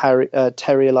sort of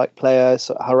terrier-like player,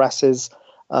 sort of harasses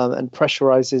and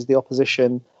pressurizes the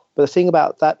opposition. But the thing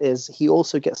about that is he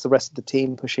also gets the rest of the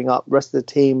team pushing up, rest of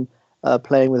the team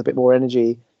playing with a bit more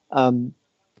energy, and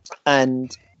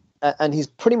he's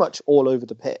pretty much all over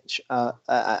the pitch.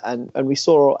 And we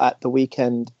saw at the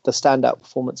weekend the standout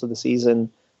performance of the season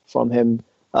from him,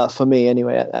 for me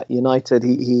anyway, at United.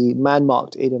 He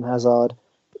man-marked Eden Hazard,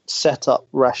 set up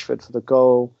Rashford for the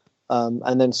goal,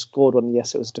 and then scored one.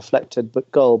 Yes, it was deflected, but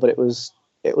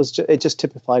it just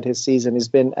typified his season. He's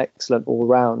been excellent all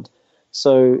round.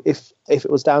 So if it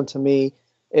was down to me,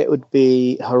 it would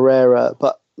be Herrera.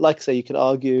 But like I say, you could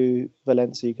argue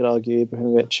Valencia, you could argue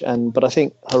Ibrahimovic, but I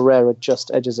think Herrera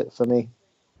just edges it for me.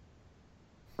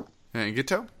 And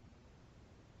Guto?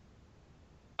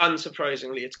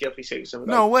 Unsurprisingly, it's Gylfi Sigurdsson.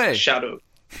 No way. Shadow.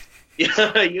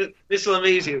 Yeah, this will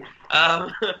amaze you.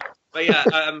 But yeah,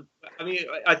 I mean,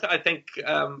 I think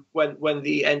when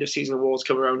the end of season awards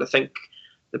come around, I think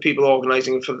the people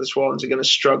organising for the Swans are going to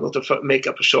struggle to make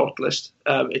up a shortlist.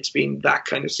 It's been that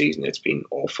kind of season. It's been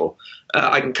awful.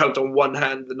 I can count on one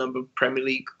hand the number of Premier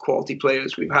League quality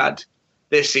players we've had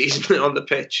this season on the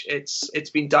pitch. It's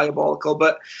been diabolical.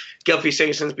 But Gylfi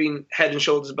Sigurdsson's been head and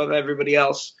shoulders above everybody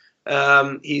else.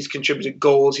 He's contributed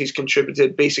goals. He's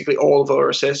contributed basically all of our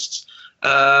assists.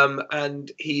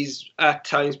 And he's at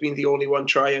times been the only one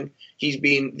trying. He's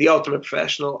been the ultimate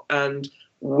professional, and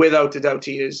without a doubt,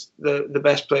 he is the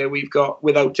best player we've got.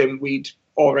 Without him, we'd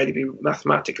already be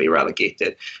mathematically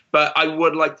relegated. But I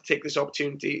would like to take this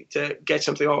opportunity to get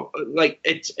something off. Like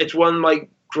it's one of my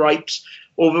gripes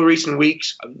over recent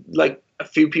weeks. Like a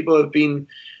few people have been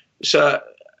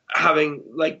having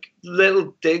like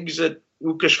little digs at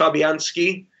Łukasz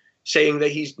Fabianski, saying that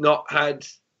he's not had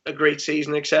a great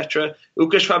season, etc.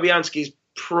 Łukasz Fabianski is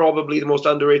probably the most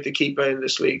underrated keeper in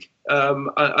this league.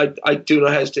 I do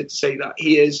not hesitate to say that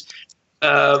he is.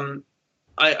 I'm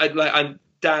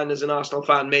Dan, as an Arsenal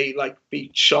fan, may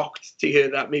be shocked to hear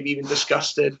that, maybe even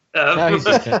disgusted. No,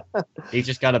 he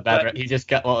just got a better. He just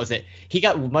got, what was it? He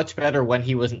got much better when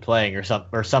he wasn't playing,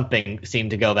 or something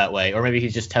seemed to go that way, or maybe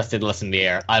he's just tested less in the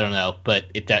air. I don't know, but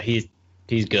he's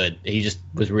good. He just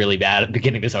was really bad at the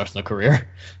beginning of his Arsenal career.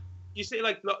 You say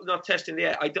not testing the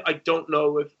air. I don't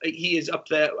know if he is up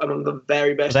there among the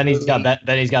very best. Then he's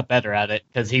got better at it,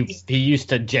 because he used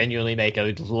to genuinely make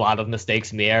a lot of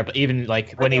mistakes in the air. But even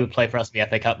when he would play for us in the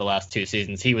FA Cup the last 2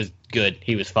 seasons, he was good.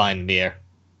 He was fine in the air.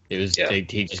 He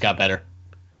just got better.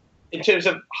 in terms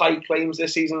of high claims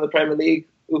this season in the Premier League,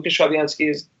 Łukasz Fabianski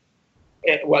is,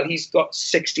 he's got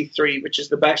 63, which is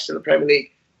the best in the Premier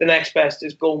League. The next best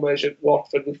is Gomez at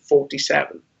Watford with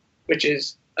 47, which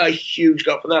is a huge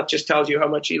gap, and that just tells you how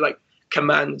much he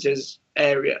commands his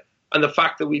area. And the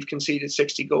fact that we've conceded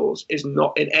 60 goals is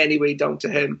not in any way down to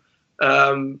him.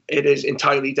 It is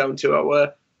entirely down to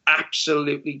our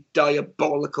absolutely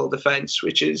diabolical defence,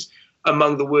 which is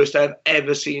among the worst I've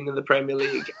ever seen in the Premier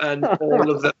League. And all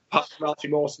of them, apart from Alfie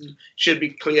Mawson, should be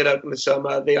cleared out in the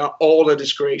summer. They are all a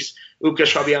disgrace.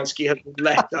 Łukasz Fabianski has been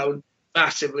let down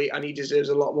massively, and he deserves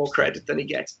a lot more credit than he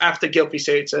gets. After Gylfi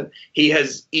Sigurdsson, he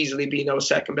has easily been our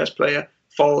second best player,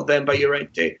 followed then by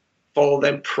Llorente, followed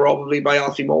then probably by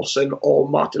Alfie Mawson or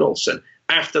Martin Olsson.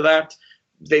 After that,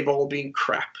 they've all been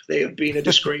crap. They have been a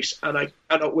disgrace, and I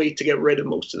cannot wait to get rid of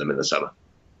most of them in the summer.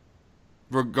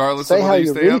 Regardless Say of how whether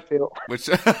you stay really up, feel. which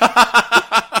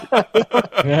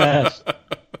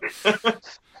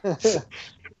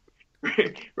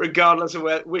Regardless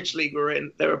of which league we're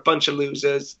in, they're a bunch of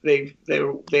losers. They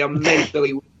are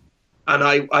mentally weak, and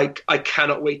I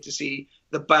cannot wait to see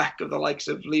the back of the likes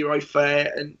of Leroy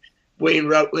Fair and Wayne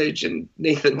Routledge and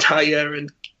Nathan Dyer and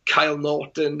Kyle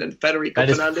Norton and Federico That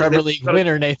is Fernandez. Premier League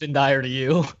winner Nathan Dyer to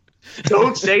you.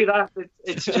 Don't say that.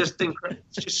 It's just incredible.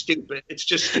 It's just stupid. It's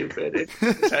just stupid.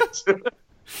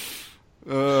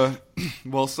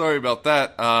 well, sorry about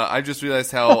that. I just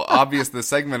realized how obvious this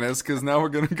segment is, because now we're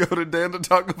going to go to Dan to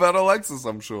talk about Alexis,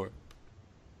 I'm sure.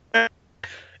 Yeah,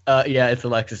 it's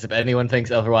Alexis. If anyone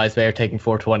thinks otherwise, they are taking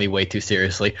 420 way too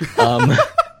seriously.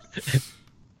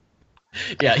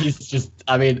 Yeah, he's just,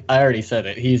 I mean, I already said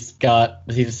it. He has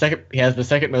the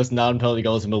second most non-penalty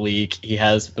goals in the league. He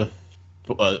has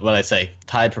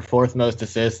tied for fourth most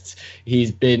assists.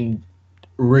 He's been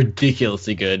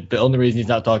ridiculously good. The only reason he's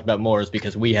not talked about more is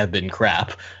because we have been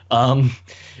crap.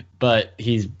 But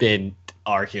he's been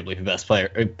arguably the best player,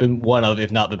 been one of, if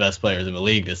not the best players in the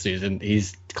league this season.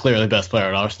 He's clearly the best player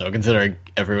at Arsenal, considering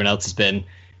everyone else has been,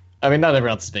 I mean, not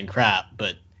everyone else has been crap,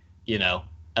 but, you know,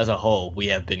 as a whole, we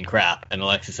have been crap, and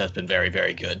Alexis has been very,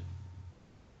 very good.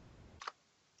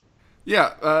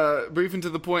 Yeah, brief and to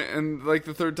the point, and like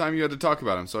the third time you had to talk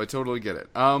about him, so I totally get it.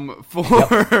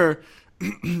 For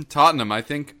Tottenham, I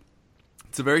think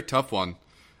it's a very tough one,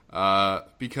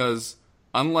 because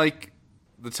unlike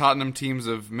the Tottenham teams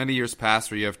of many years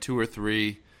past, where you have 2 or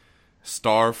 3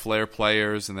 star flair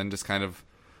players, and then just kind of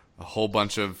a whole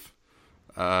bunch of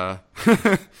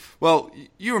well,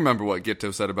 you remember what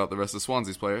Gitto said about the rest of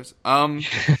Swansea's players.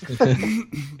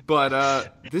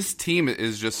 But this team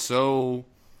is just so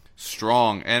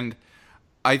strong, and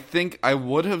I think I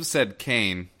would have said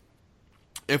Kane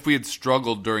if we had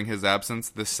struggled during his absence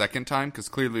this second time, because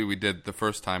clearly we did the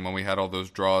first time when we had all those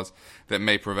draws that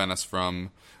may prevent us from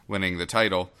winning the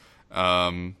title.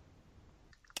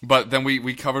 But then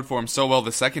we covered for him so well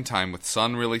the second time, with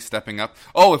Son really stepping up.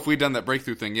 Oh, if we'd done that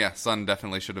breakthrough thing, yeah, Son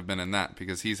definitely should have been in that,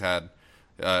 because he's had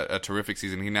a terrific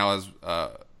season. He now has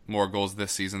more goals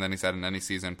this season than he's had in any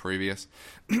season previous,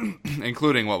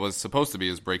 including what was supposed to be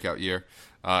his breakout year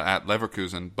at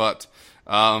Leverkusen. But,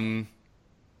 the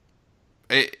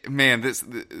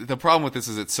problem with this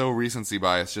is it's so recency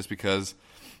bias, just because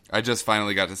I just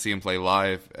finally got to see him play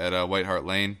live at White Hart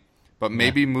Lane. But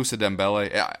maybe Moussa Dembele,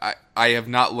 I have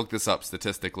not looked this up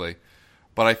statistically,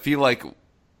 but I feel like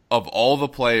of all the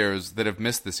players that have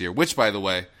missed this year, which, by the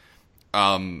way,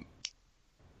 I'm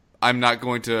not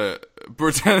going to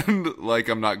pretend like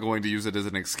I'm not going to use it as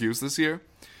an excuse this year,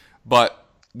 but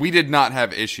we did not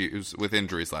have issues with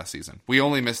injuries last season. We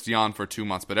only missed Jan for 2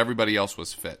 months, but everybody else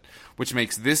was fit, which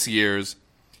makes this year's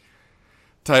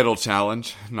title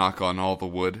challenge, knock on all the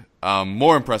wood,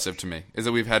 more impressive to me, is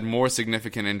that we've had more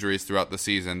significant injuries throughout the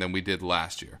season than we did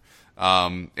last year.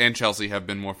 And Chelsea have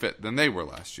been more fit than they were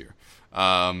last year.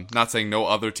 Not saying no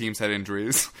other teams had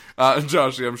injuries.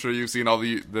 Josh, I'm sure you've seen all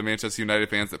the Manchester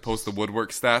United fans that post the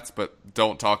woodwork stats, but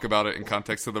don't talk about it in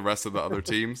context of the rest of the other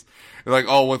teams. They're like,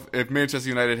 if Manchester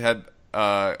United had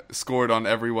scored on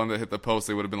everyone that hit the post,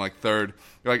 they would have been like third.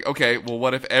 You're like, okay, well,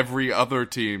 what if every other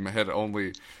team had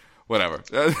only... Whatever.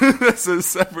 That's a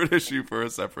separate issue for a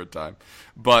separate time.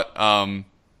 But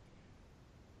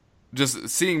just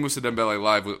seeing Moussa Dembele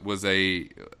live was a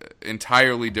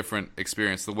entirely different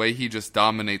experience. The way he just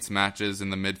dominates matches in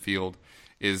the midfield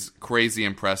is crazy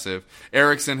impressive.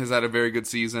 Eriksen has had a very good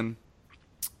season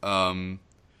in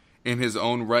his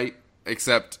own right,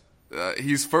 except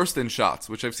he's first in shots,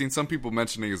 which I've seen some people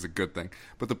mentioning is a good thing.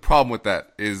 But the problem with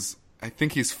that is I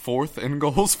think he's fourth in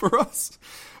goals for us.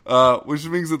 Which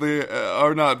means that they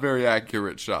are not very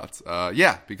accurate shots.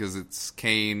 Because it's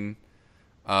Kane,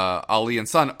 Ali and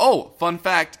Son. Oh, fun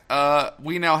fact,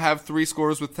 we now have 3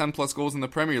 scorers with 10-plus goals in the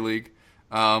Premier League,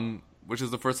 which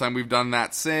is the first time we've done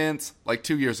that since,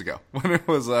 2 years ago, when it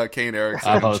was Kane,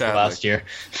 Eriksson, and Chadley. Last year.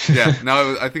 Yeah,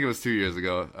 no, I think it was 2 years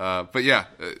ago. But yeah,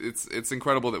 it's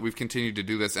incredible that we've continued to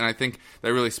do this, and I think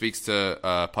that really speaks to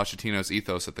Pochettino's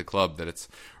ethos at the club, that it's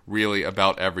really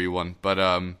about everyone. But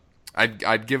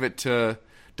I'd give it to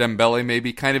Dembele,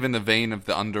 maybe, kind of in the vein of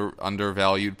the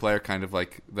undervalued player, kind of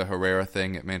like the Herrera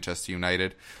thing at Manchester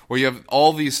United, where you have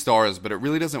all these stars, but it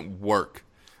really doesn't work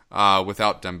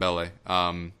without Dembele.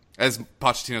 As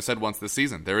Pochettino said once this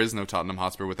season, there is no Tottenham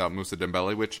Hotspur without Moussa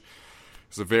Dembele, which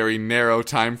is a very narrow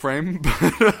time frame,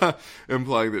 but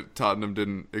implying that Tottenham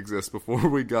didn't exist before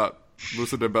we got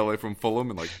Moussa Dembele from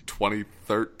Fulham in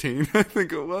 2013, I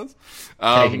think it was.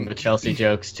 Taking the Chelsea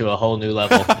jokes to a whole new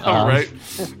level. Right.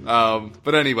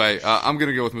 But anyway, I'm going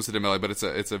to go with Moussa Dembele, but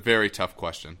it's a very tough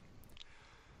question.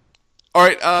 All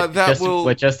right,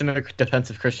 With just a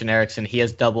defensive Christian Eriksen, he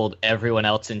has doubled everyone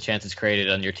else in chances created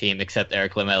on your team except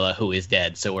Eric Lamela, who is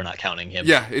dead, so we're not counting him.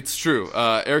 Yeah, it's true.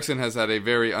 Eriksen has had a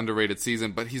very underrated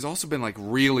season, but he's also been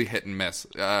really hit and miss.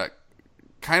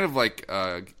 Kind of like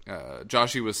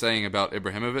Joshi was saying about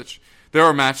Ibrahimovic. There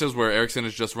are matches where Eriksen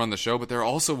has just run the show, but there are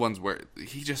also ones where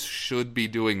he just should be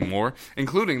doing more,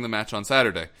 including the match on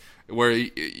Saturday, where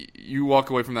you walk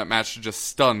away from that match just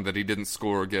stunned that he didn't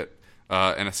score or get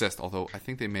an assist, although I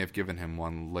think they may have given him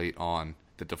one late on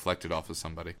that deflected off of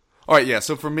somebody. All right, yeah,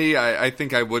 so for me, I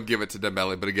think I would give it to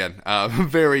Dembele, but again,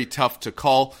 very tough to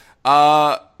call.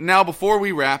 Now, before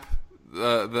we wrap,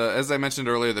 as I mentioned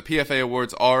earlier, the PFA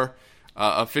Awards are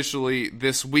officially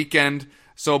this weekend.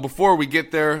 So before we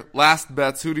get there, last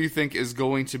bets, who do you think is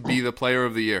going to be the player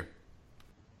of the year?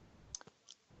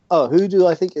 Oh, who do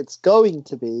I think it's going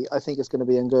to be? I think it's going to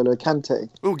be N'Golo Kante.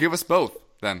 Ooh, give us both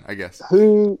then, I guess.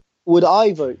 Who would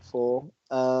I vote for?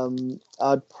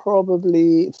 I'd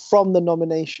probably, from the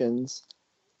nominations,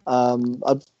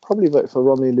 I'd probably vote for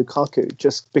Romelu Lukaku,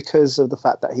 just because of the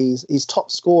fact that he's top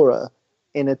scorer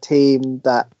in a team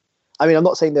that, I mean, I'm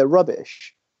not saying they're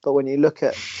rubbish, but when you look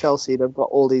at Chelsea, they've got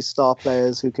all these star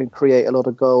players who can create a lot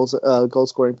of goals,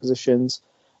 goal-scoring positions.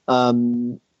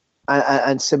 And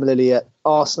similarly at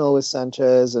Arsenal with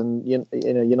Sanchez and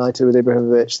United with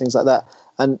Ibrahimovic, things like that.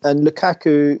 And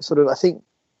Lukaku, sort of, I think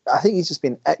he's just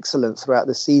been excellent throughout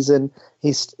the season.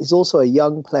 He's also a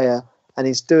young player, and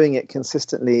he's doing it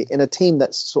consistently in a team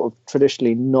that's sort of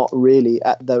traditionally not really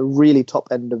at the really top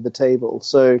end of the table.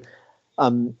 So,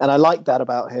 and I like that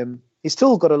about him. He's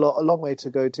still got a long way to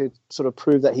go to sort of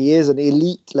prove that he is an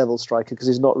elite level striker, because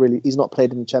he's not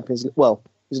played in the Champions League. Well,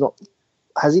 he's not.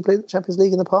 Has he played in the Champions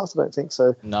League in the past? I don't think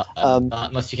so. Not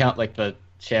unless you count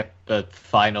the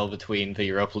final between the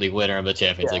Europa League winner and the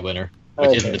Champions League winner,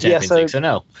 which isn't the Champions League. So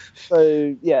no.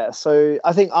 So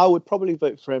I think I would probably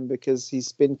vote for him because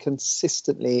he's been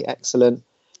consistently excellent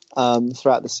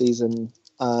throughout the season,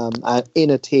 and in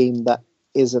a team that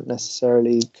isn't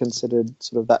necessarily considered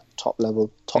sort of that top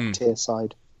tier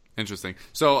side. Interesting.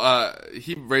 So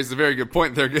he raised a very good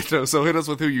point there, Gito. So hit us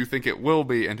with who you think it will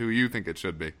be and who you think it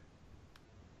should be.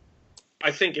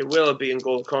 I think it will be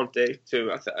N'Golo Kante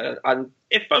too. And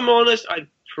if I'm honest, I'd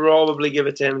probably give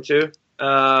it to him too.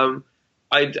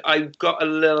 I've got a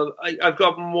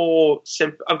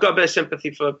bit of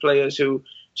sympathy for players who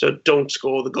don't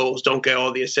score the goals, don't get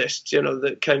all the assists,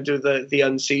 that can do the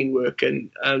unseen work.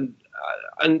 And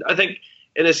I think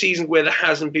in a season where there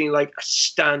hasn't been like a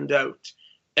standout,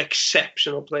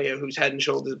 exceptional player who's head and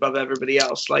shoulders above everybody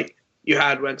else, like you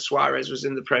had when Suarez was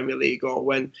in the Premier League, or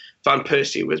when Van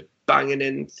Persie was banging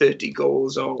in 30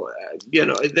 goals, or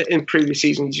in previous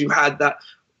seasons you had that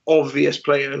obvious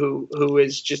player who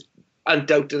is just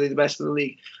undoubtedly the best in the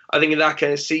league. I think in that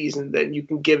kind of season, then you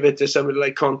can give it to somebody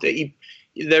like Conte.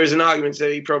 There is an argument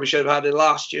that he probably should have had it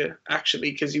last year,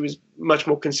 actually, because he was much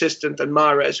more consistent than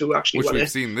Mahrez, who actually won it. Which we've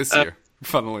seen this year,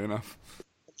 funnily enough.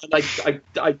 I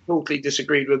totally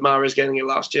disagreed with Mahrez getting it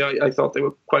last year. I thought there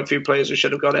were quite a few players who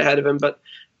should have got ahead of him, but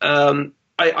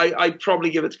I'd probably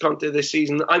give it to Conte this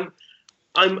season.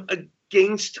 I'm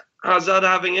against Hazard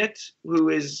having it,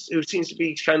 who seems to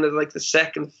be kind of like the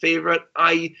second favourite.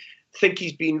 I think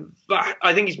he's been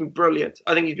brilliant.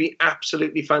 I think he's been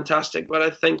absolutely fantastic.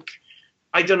 But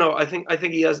I don't know. I think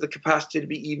he has the capacity to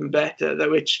be even better,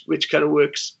 which kind of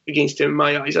works against him in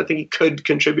my eyes. I think he could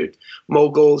contribute more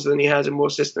goals than he has and more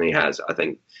assists than he has. I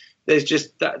think there's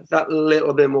just that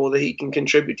little bit more that he can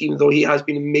contribute, even though he has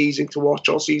been amazing to watch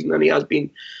all season, and he has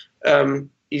been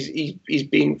he's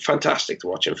been fantastic to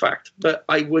watch, in fact. But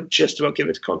I would just about give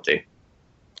it to Conte.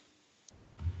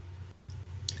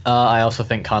 I also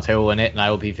think Conte will win it, and I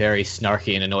will be very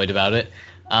snarky and annoyed about it.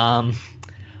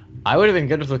 I would have been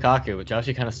good with Lukaku, but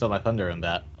Joshie kind of stole my thunder in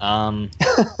that.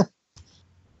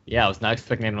 Yeah, I was not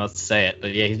expecting anyone else to say it,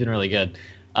 but yeah, he's been really good.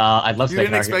 I'd love to make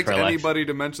an argument for Alexis. You didn't expect anybody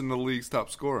to mention the league's top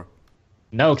scorer.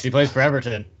 No, because he plays for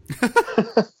Everton.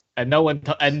 And no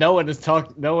one has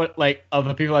talked. No one, like, of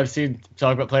the people I've seen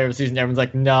talk about player of the season, everyone's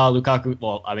like, no, Lukaku.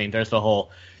 Well, I mean, there's the whole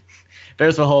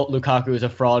Lukaku is a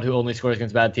fraud who only scores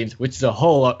against bad teams, which is a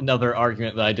whole another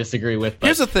argument that I disagree with.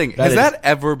 Here's the thing: has that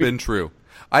ever been true?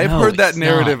 I have heard that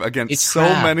narrative against so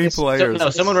many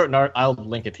players. Someone wrote an article. I'll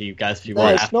link it to you guys if you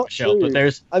want after the show. But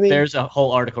there's a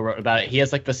whole article wrote about it. He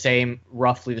has like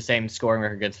roughly the same scoring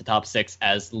record against the top six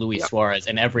as Luis Suarez,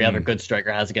 and every other good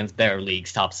striker has against their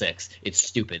league's top six. It's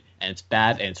stupid and it's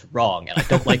bad and it's wrong, and I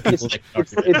don't like people that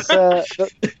argue.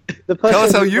 The Tell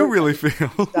us how you really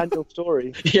feel. Daniel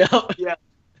Story. Yeah.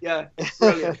 It's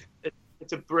brilliant.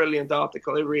 It's a brilliant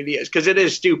article. It really is, because it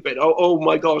is stupid. Oh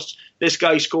my gosh, this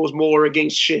guy scores more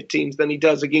against shit teams than he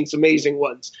does against amazing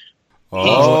ones.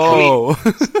 Oh,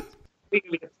 he's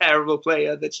clearly a terrible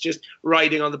player that's just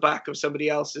riding on the back of somebody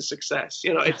else's success.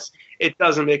 You know, it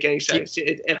doesn't make any sense.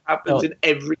 It happens in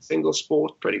every single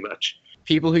sport, pretty much.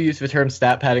 People who use the term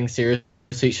stat padding seriously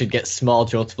should get small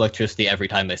jolts of electricity every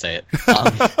time they say it.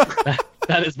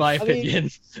 That is my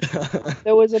opinion.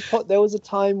 There was a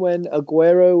time when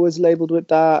Aguero was labelled with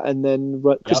that, and then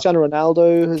Cristiano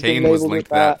Ronaldo has been labelled with that. Kane was linked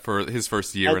that for his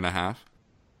first year and a half.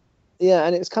 Yeah,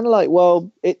 and it's kind of like,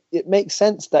 well, it makes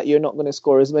sense that you're not going to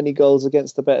score as many goals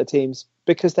against the better teams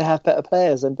because they have better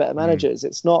players and better managers.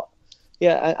 It's not,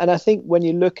 and I think when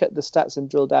you look at the stats and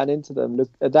drill down into them, look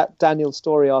at that Daniel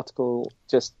Story article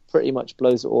just pretty much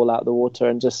blows it all out of the water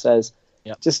and just says,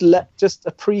 just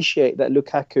appreciate that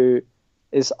Lukaku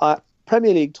is a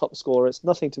Premier League top scorer. It's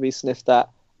nothing to be sniffed at,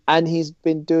 and he's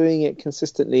been doing it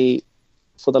consistently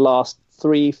for the last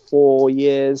 3-4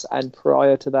 years, and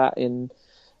prior to that in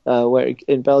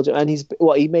Belgium. And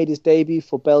he made his debut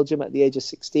for Belgium at the age of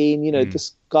 16. You know,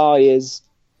 this guy he's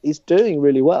doing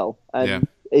really well, and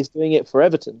he's doing it for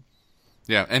Everton.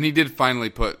 Yeah, and he did finally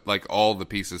put like all the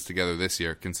pieces together this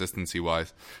year, consistency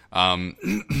wise. And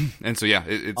so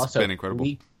it's also been incredible.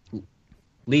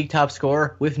 League top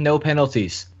scorer with no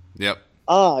penalties. Yep.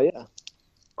 Ah, yeah.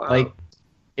 Wow. Like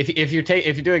if you're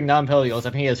doing non-penalty goals, I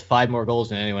think he has 5 more goals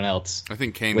than anyone else. I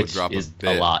think Kane would drop a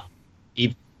bit. A lot.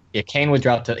 Kane would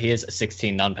drop to. He has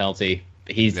 16 non-penalty.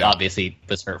 He's obviously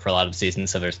was hurt for a lot of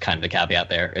seasons, so there's kind of a caveat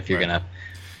there if you're gonna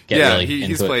get really into it.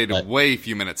 He's played way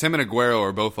few minutes. Him and Aguero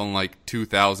are both on like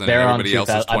 2,000. And everybody else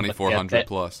is 2,400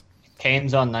 plus.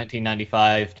 Kane's on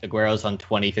 1995, Aguero's on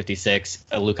 2056,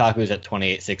 Lukaku's at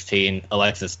 2816,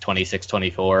 Alexis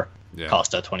 2624,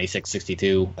 Costa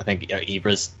 2662. I think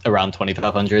Ibra's around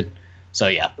 2500. So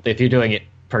if you're doing it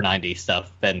per 90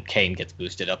 stuff, then Kane gets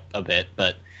boosted up a bit,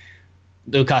 but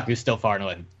Lukaku's still far and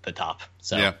away the top.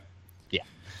 So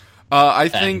I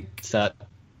think.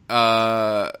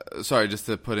 Sorry, just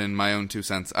to put in my own 2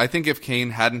 cents. I think if Kane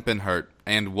hadn't been hurt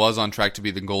and was on track to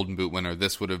be the Golden Boot winner,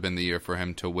 this would have been the year for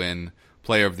him to win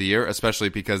Player of the Year, especially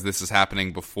because this is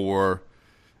happening before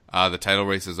the title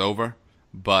race is over.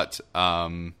 But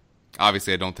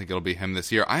obviously, I don't think it'll be him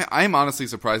this year. I'm honestly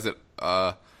surprised that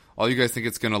all you guys think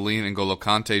it's going to lean N'Golo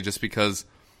Kante, just because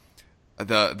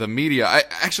the media. I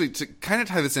actually, to kind of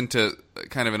tie this into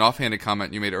kind of an offhanded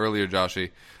comment you made earlier,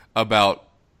 Joshie, about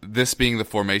this being the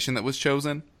formation that was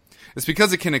chosen. It's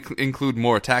because it can include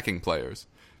more attacking players.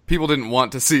 People didn't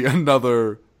want to see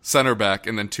another center back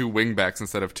and then 2 wing backs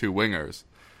instead of 2 wingers.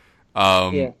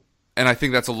 And I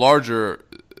think that's a larger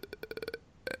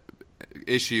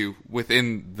issue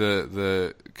within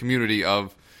the community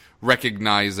of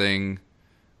recognizing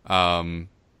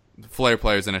flair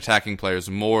players and attacking players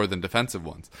more than defensive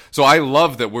ones. So I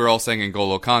love that we're all saying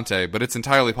N'Golo Kante, but it's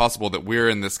entirely possible that we're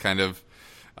in this kind of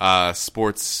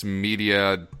sports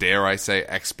media, dare I say,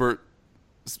 expert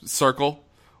circle,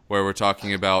 where we're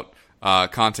talking about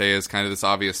Kante as kind of this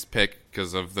obvious pick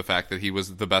because of the fact that he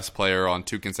was the best player on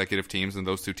 2 consecutive teams, and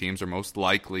those 2 teams are most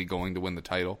likely going to win the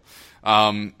title.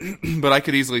 But I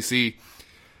could easily see,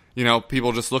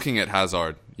 people just looking at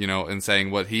Hazard, and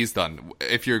saying what he's done.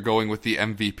 If you're going with the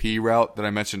MVP route that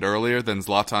I mentioned earlier, then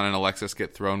Zlatan and Alexis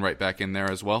get thrown right back in there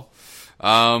as well.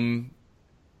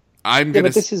 But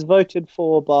this is voted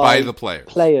for by the players.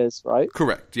 Players, right?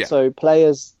 Correct. Yeah. So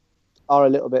players are a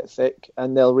little bit thick,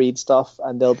 and they'll read stuff,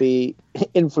 and they'll be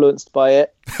influenced by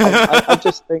it. I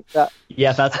just think that.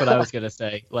 Yeah, that's what I was gonna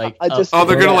say. Like,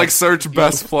 they're gonna search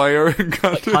best player.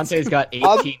 Conte's got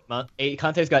 18 months.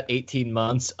 Conte's got 18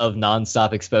 months of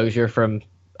nonstop exposure from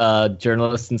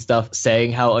journalists and stuff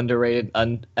saying how underrated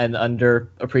and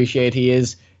underappreciated he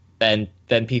is.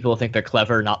 then people think they're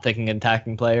clever, not thinking an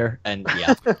attacking player, and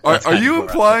yeah. Are you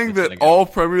implying that all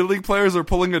Premier League players are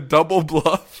pulling a double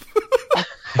bluff?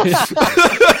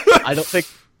 I don't think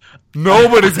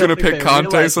nobody's going to pick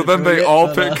Conte, so then they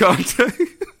all pick Conte.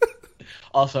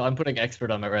 Also, I'm putting expert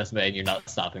on my resume, and you're not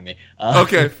stopping me.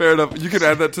 Okay, fair enough. You can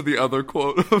add that to the other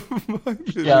quote of mine.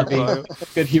 Yeah, being a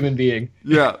good human being.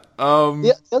 Yeah.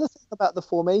 The other thing about the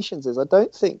formations is I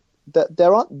don't think that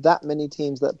there aren't that many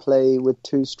teams that play with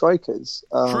two strikers.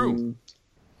 True.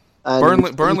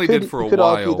 And Burnley did for a while.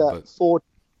 Argue that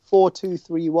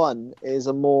 4-2-3-1 is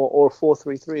a more, or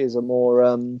 4-3-3 is a more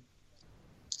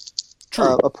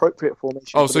appropriate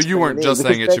formation. Oh, so you weren't just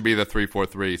saying it should be the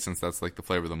 3-4-3 since that's like the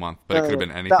flavor of the month, but it could have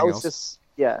been anything else.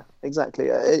 Yeah, exactly.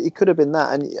 It could have been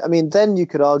that, and I mean, then you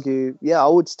could argue, I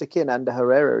would stick in Ander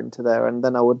Herrera into there, and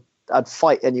then I'd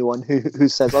fight anyone who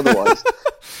says otherwise.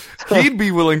 He'd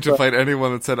be willing to fight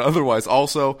anyone that said otherwise.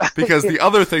 Also, because the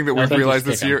other thing that we've realized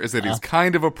this year is that he's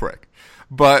kind of a prick.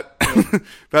 But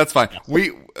that's fine.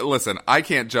 Listen, I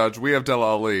can't judge. We have Dele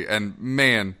Alli, and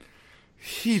man,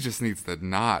 he just needs to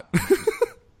not.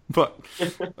 But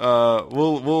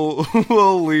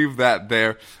we'll leave that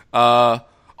there.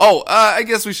 I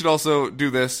guess we should also do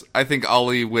this. I think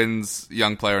Ali wins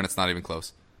young player, and it's not even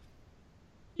close.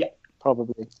 Yeah,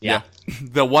 probably. Yeah.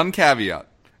 The one caveat,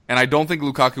 and I don't think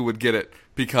Lukaku would get it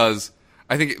because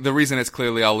I think the reason it's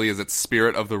clearly Ali is it's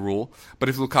spirit of the rule. But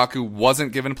if Lukaku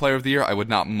wasn't given Player of the Year, I would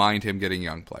not mind him getting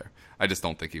young player. I just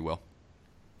don't think he will.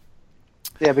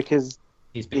 Yeah, because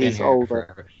he's older.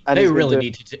 Forever. They really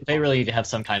need to have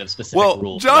some kind of specific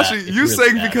rule. Well, Joshy, you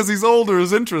saying because he's older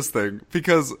is interesting,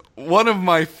 because one of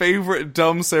my favorite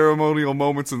dumb ceremonial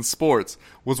moments in sports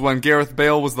was when Gareth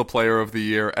Bale was the Player of the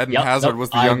Year, Eden Hazard was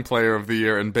the Young Player of the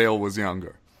Year, and Bale was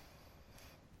younger.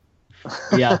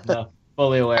 Yeah, no,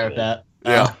 fully aware of that.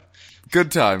 Yeah,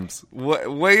 good times.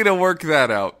 Way to work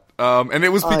that out. And it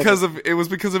was because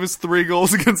of his 3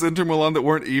 goals against Inter Milan that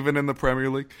weren't even in the Premier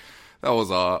League. That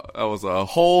was a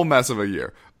whole mess of a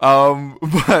year.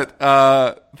 But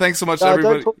thanks so much,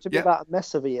 everybody. Don't talk to me about a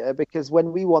mess of a year, because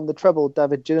when we won the treble,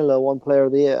 David Ginola won Player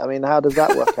of the Year. I mean, how does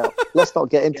that work out? Let's not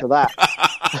get into that.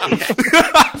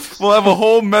 We'll have a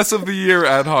whole mess of the year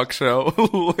ad hoc show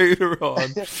later on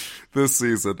this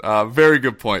season. Very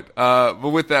good point. But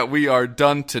with that, we are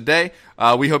done today.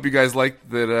 We hope you guys liked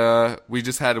that. We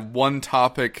just had one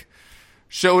topic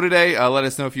show today. Let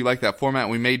us know if you like that format.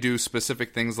 We may do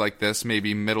specific things like this,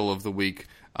 maybe middle of the week,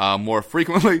 more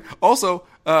frequently. Also,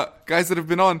 guys that have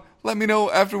been on, let me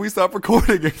know after we stop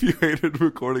recording if you hated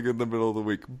recording in the middle of the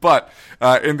week. But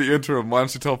in the interim, why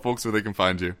don't you tell folks where they can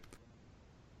find you?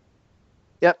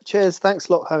 Yep, cheers. Thanks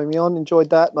a lot for having me on.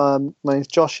 Enjoyed that. My name's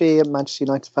Joshy. I'm a Manchester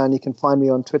United fan. You can find me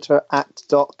on Twitter at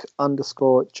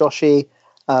 @doc_Joshy.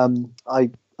 I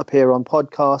appear on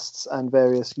podcasts and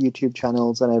various YouTube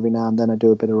channels, and every now and then I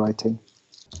do a bit of writing.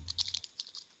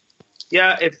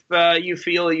 Yeah, if you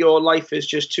feel your life is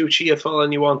just too cheerful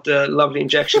and you want a lovely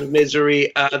injection of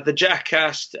misery, the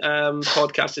Jackcast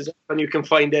podcast is up, and you can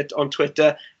find it on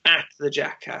Twitter at the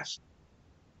Jackcast.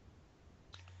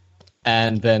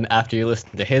 And then after you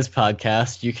listen to his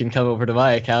podcast, you can come over to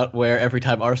my account where every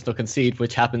time Arsenal concede,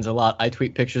 which happens a lot, I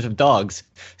tweet pictures of dogs.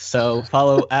 So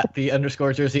follow at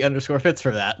 @the_jersey_fits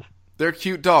for that. They're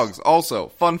cute dogs. Also,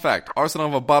 fun fact, Arsenal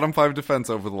have a bottom 5 defense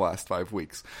over the last 5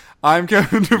 weeks. I'm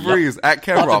Kevin DeVries at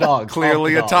Kevroff,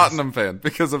 clearly a Tottenham fan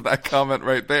because of that comment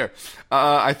right there.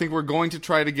 I think we're going to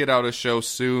try to get out a show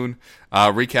soon,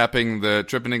 recapping the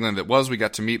trip in England that was. We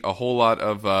got to meet a whole lot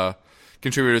of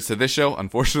contributors to this show.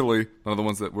 Unfortunately, none of the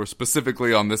ones that were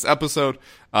specifically on this episode,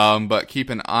 but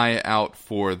keep an eye out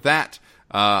for that.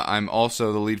 I'm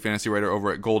also the lead fantasy writer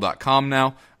over at goal.com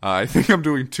now. I think I'm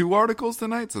doing 2 articles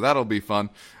tonight, so that'll be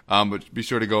fun. But be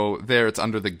sure to go there. It's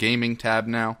under the gaming tab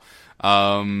now.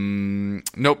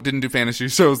 Nope, didn't do fantasy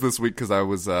shows this week because I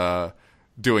was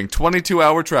doing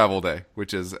 22-hour travel day,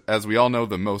 which is, as we all know,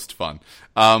 the most fun.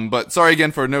 But sorry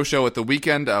again for no show at the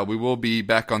weekend. We will be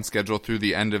back on schedule through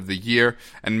the end of the year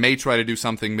and may try to do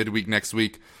something midweek next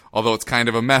week, although it's kind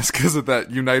of a mess because that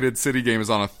United City game is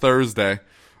on a Thursday.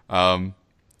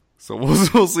 So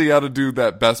we'll see how to do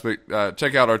that best. But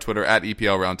check out our Twitter at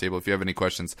EPL Roundtable if you have any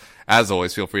questions. As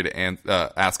always, feel free to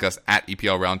ask us at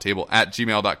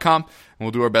EPLRoundtable@gmail.com, and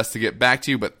we'll do our best to get back to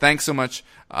you. But thanks so much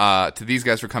to these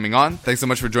guys for coming on. Thanks so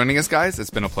much for joining us, guys. It's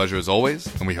been a pleasure as always,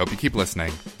 and we hope you keep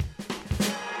listening.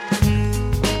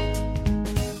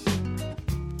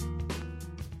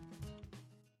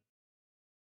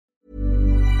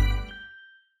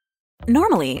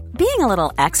 Normally, being a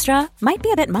little extra might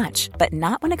be a bit much, but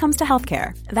not when it comes to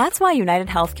healthcare. That's why United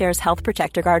Healthcare's Health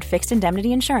Protector Guard fixed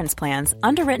indemnity insurance plans,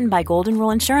 underwritten by Golden Rule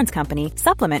Insurance Company,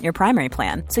 supplement your primary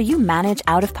plan so you manage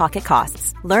out-of-pocket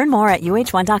costs. Learn more at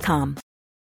uh1.com.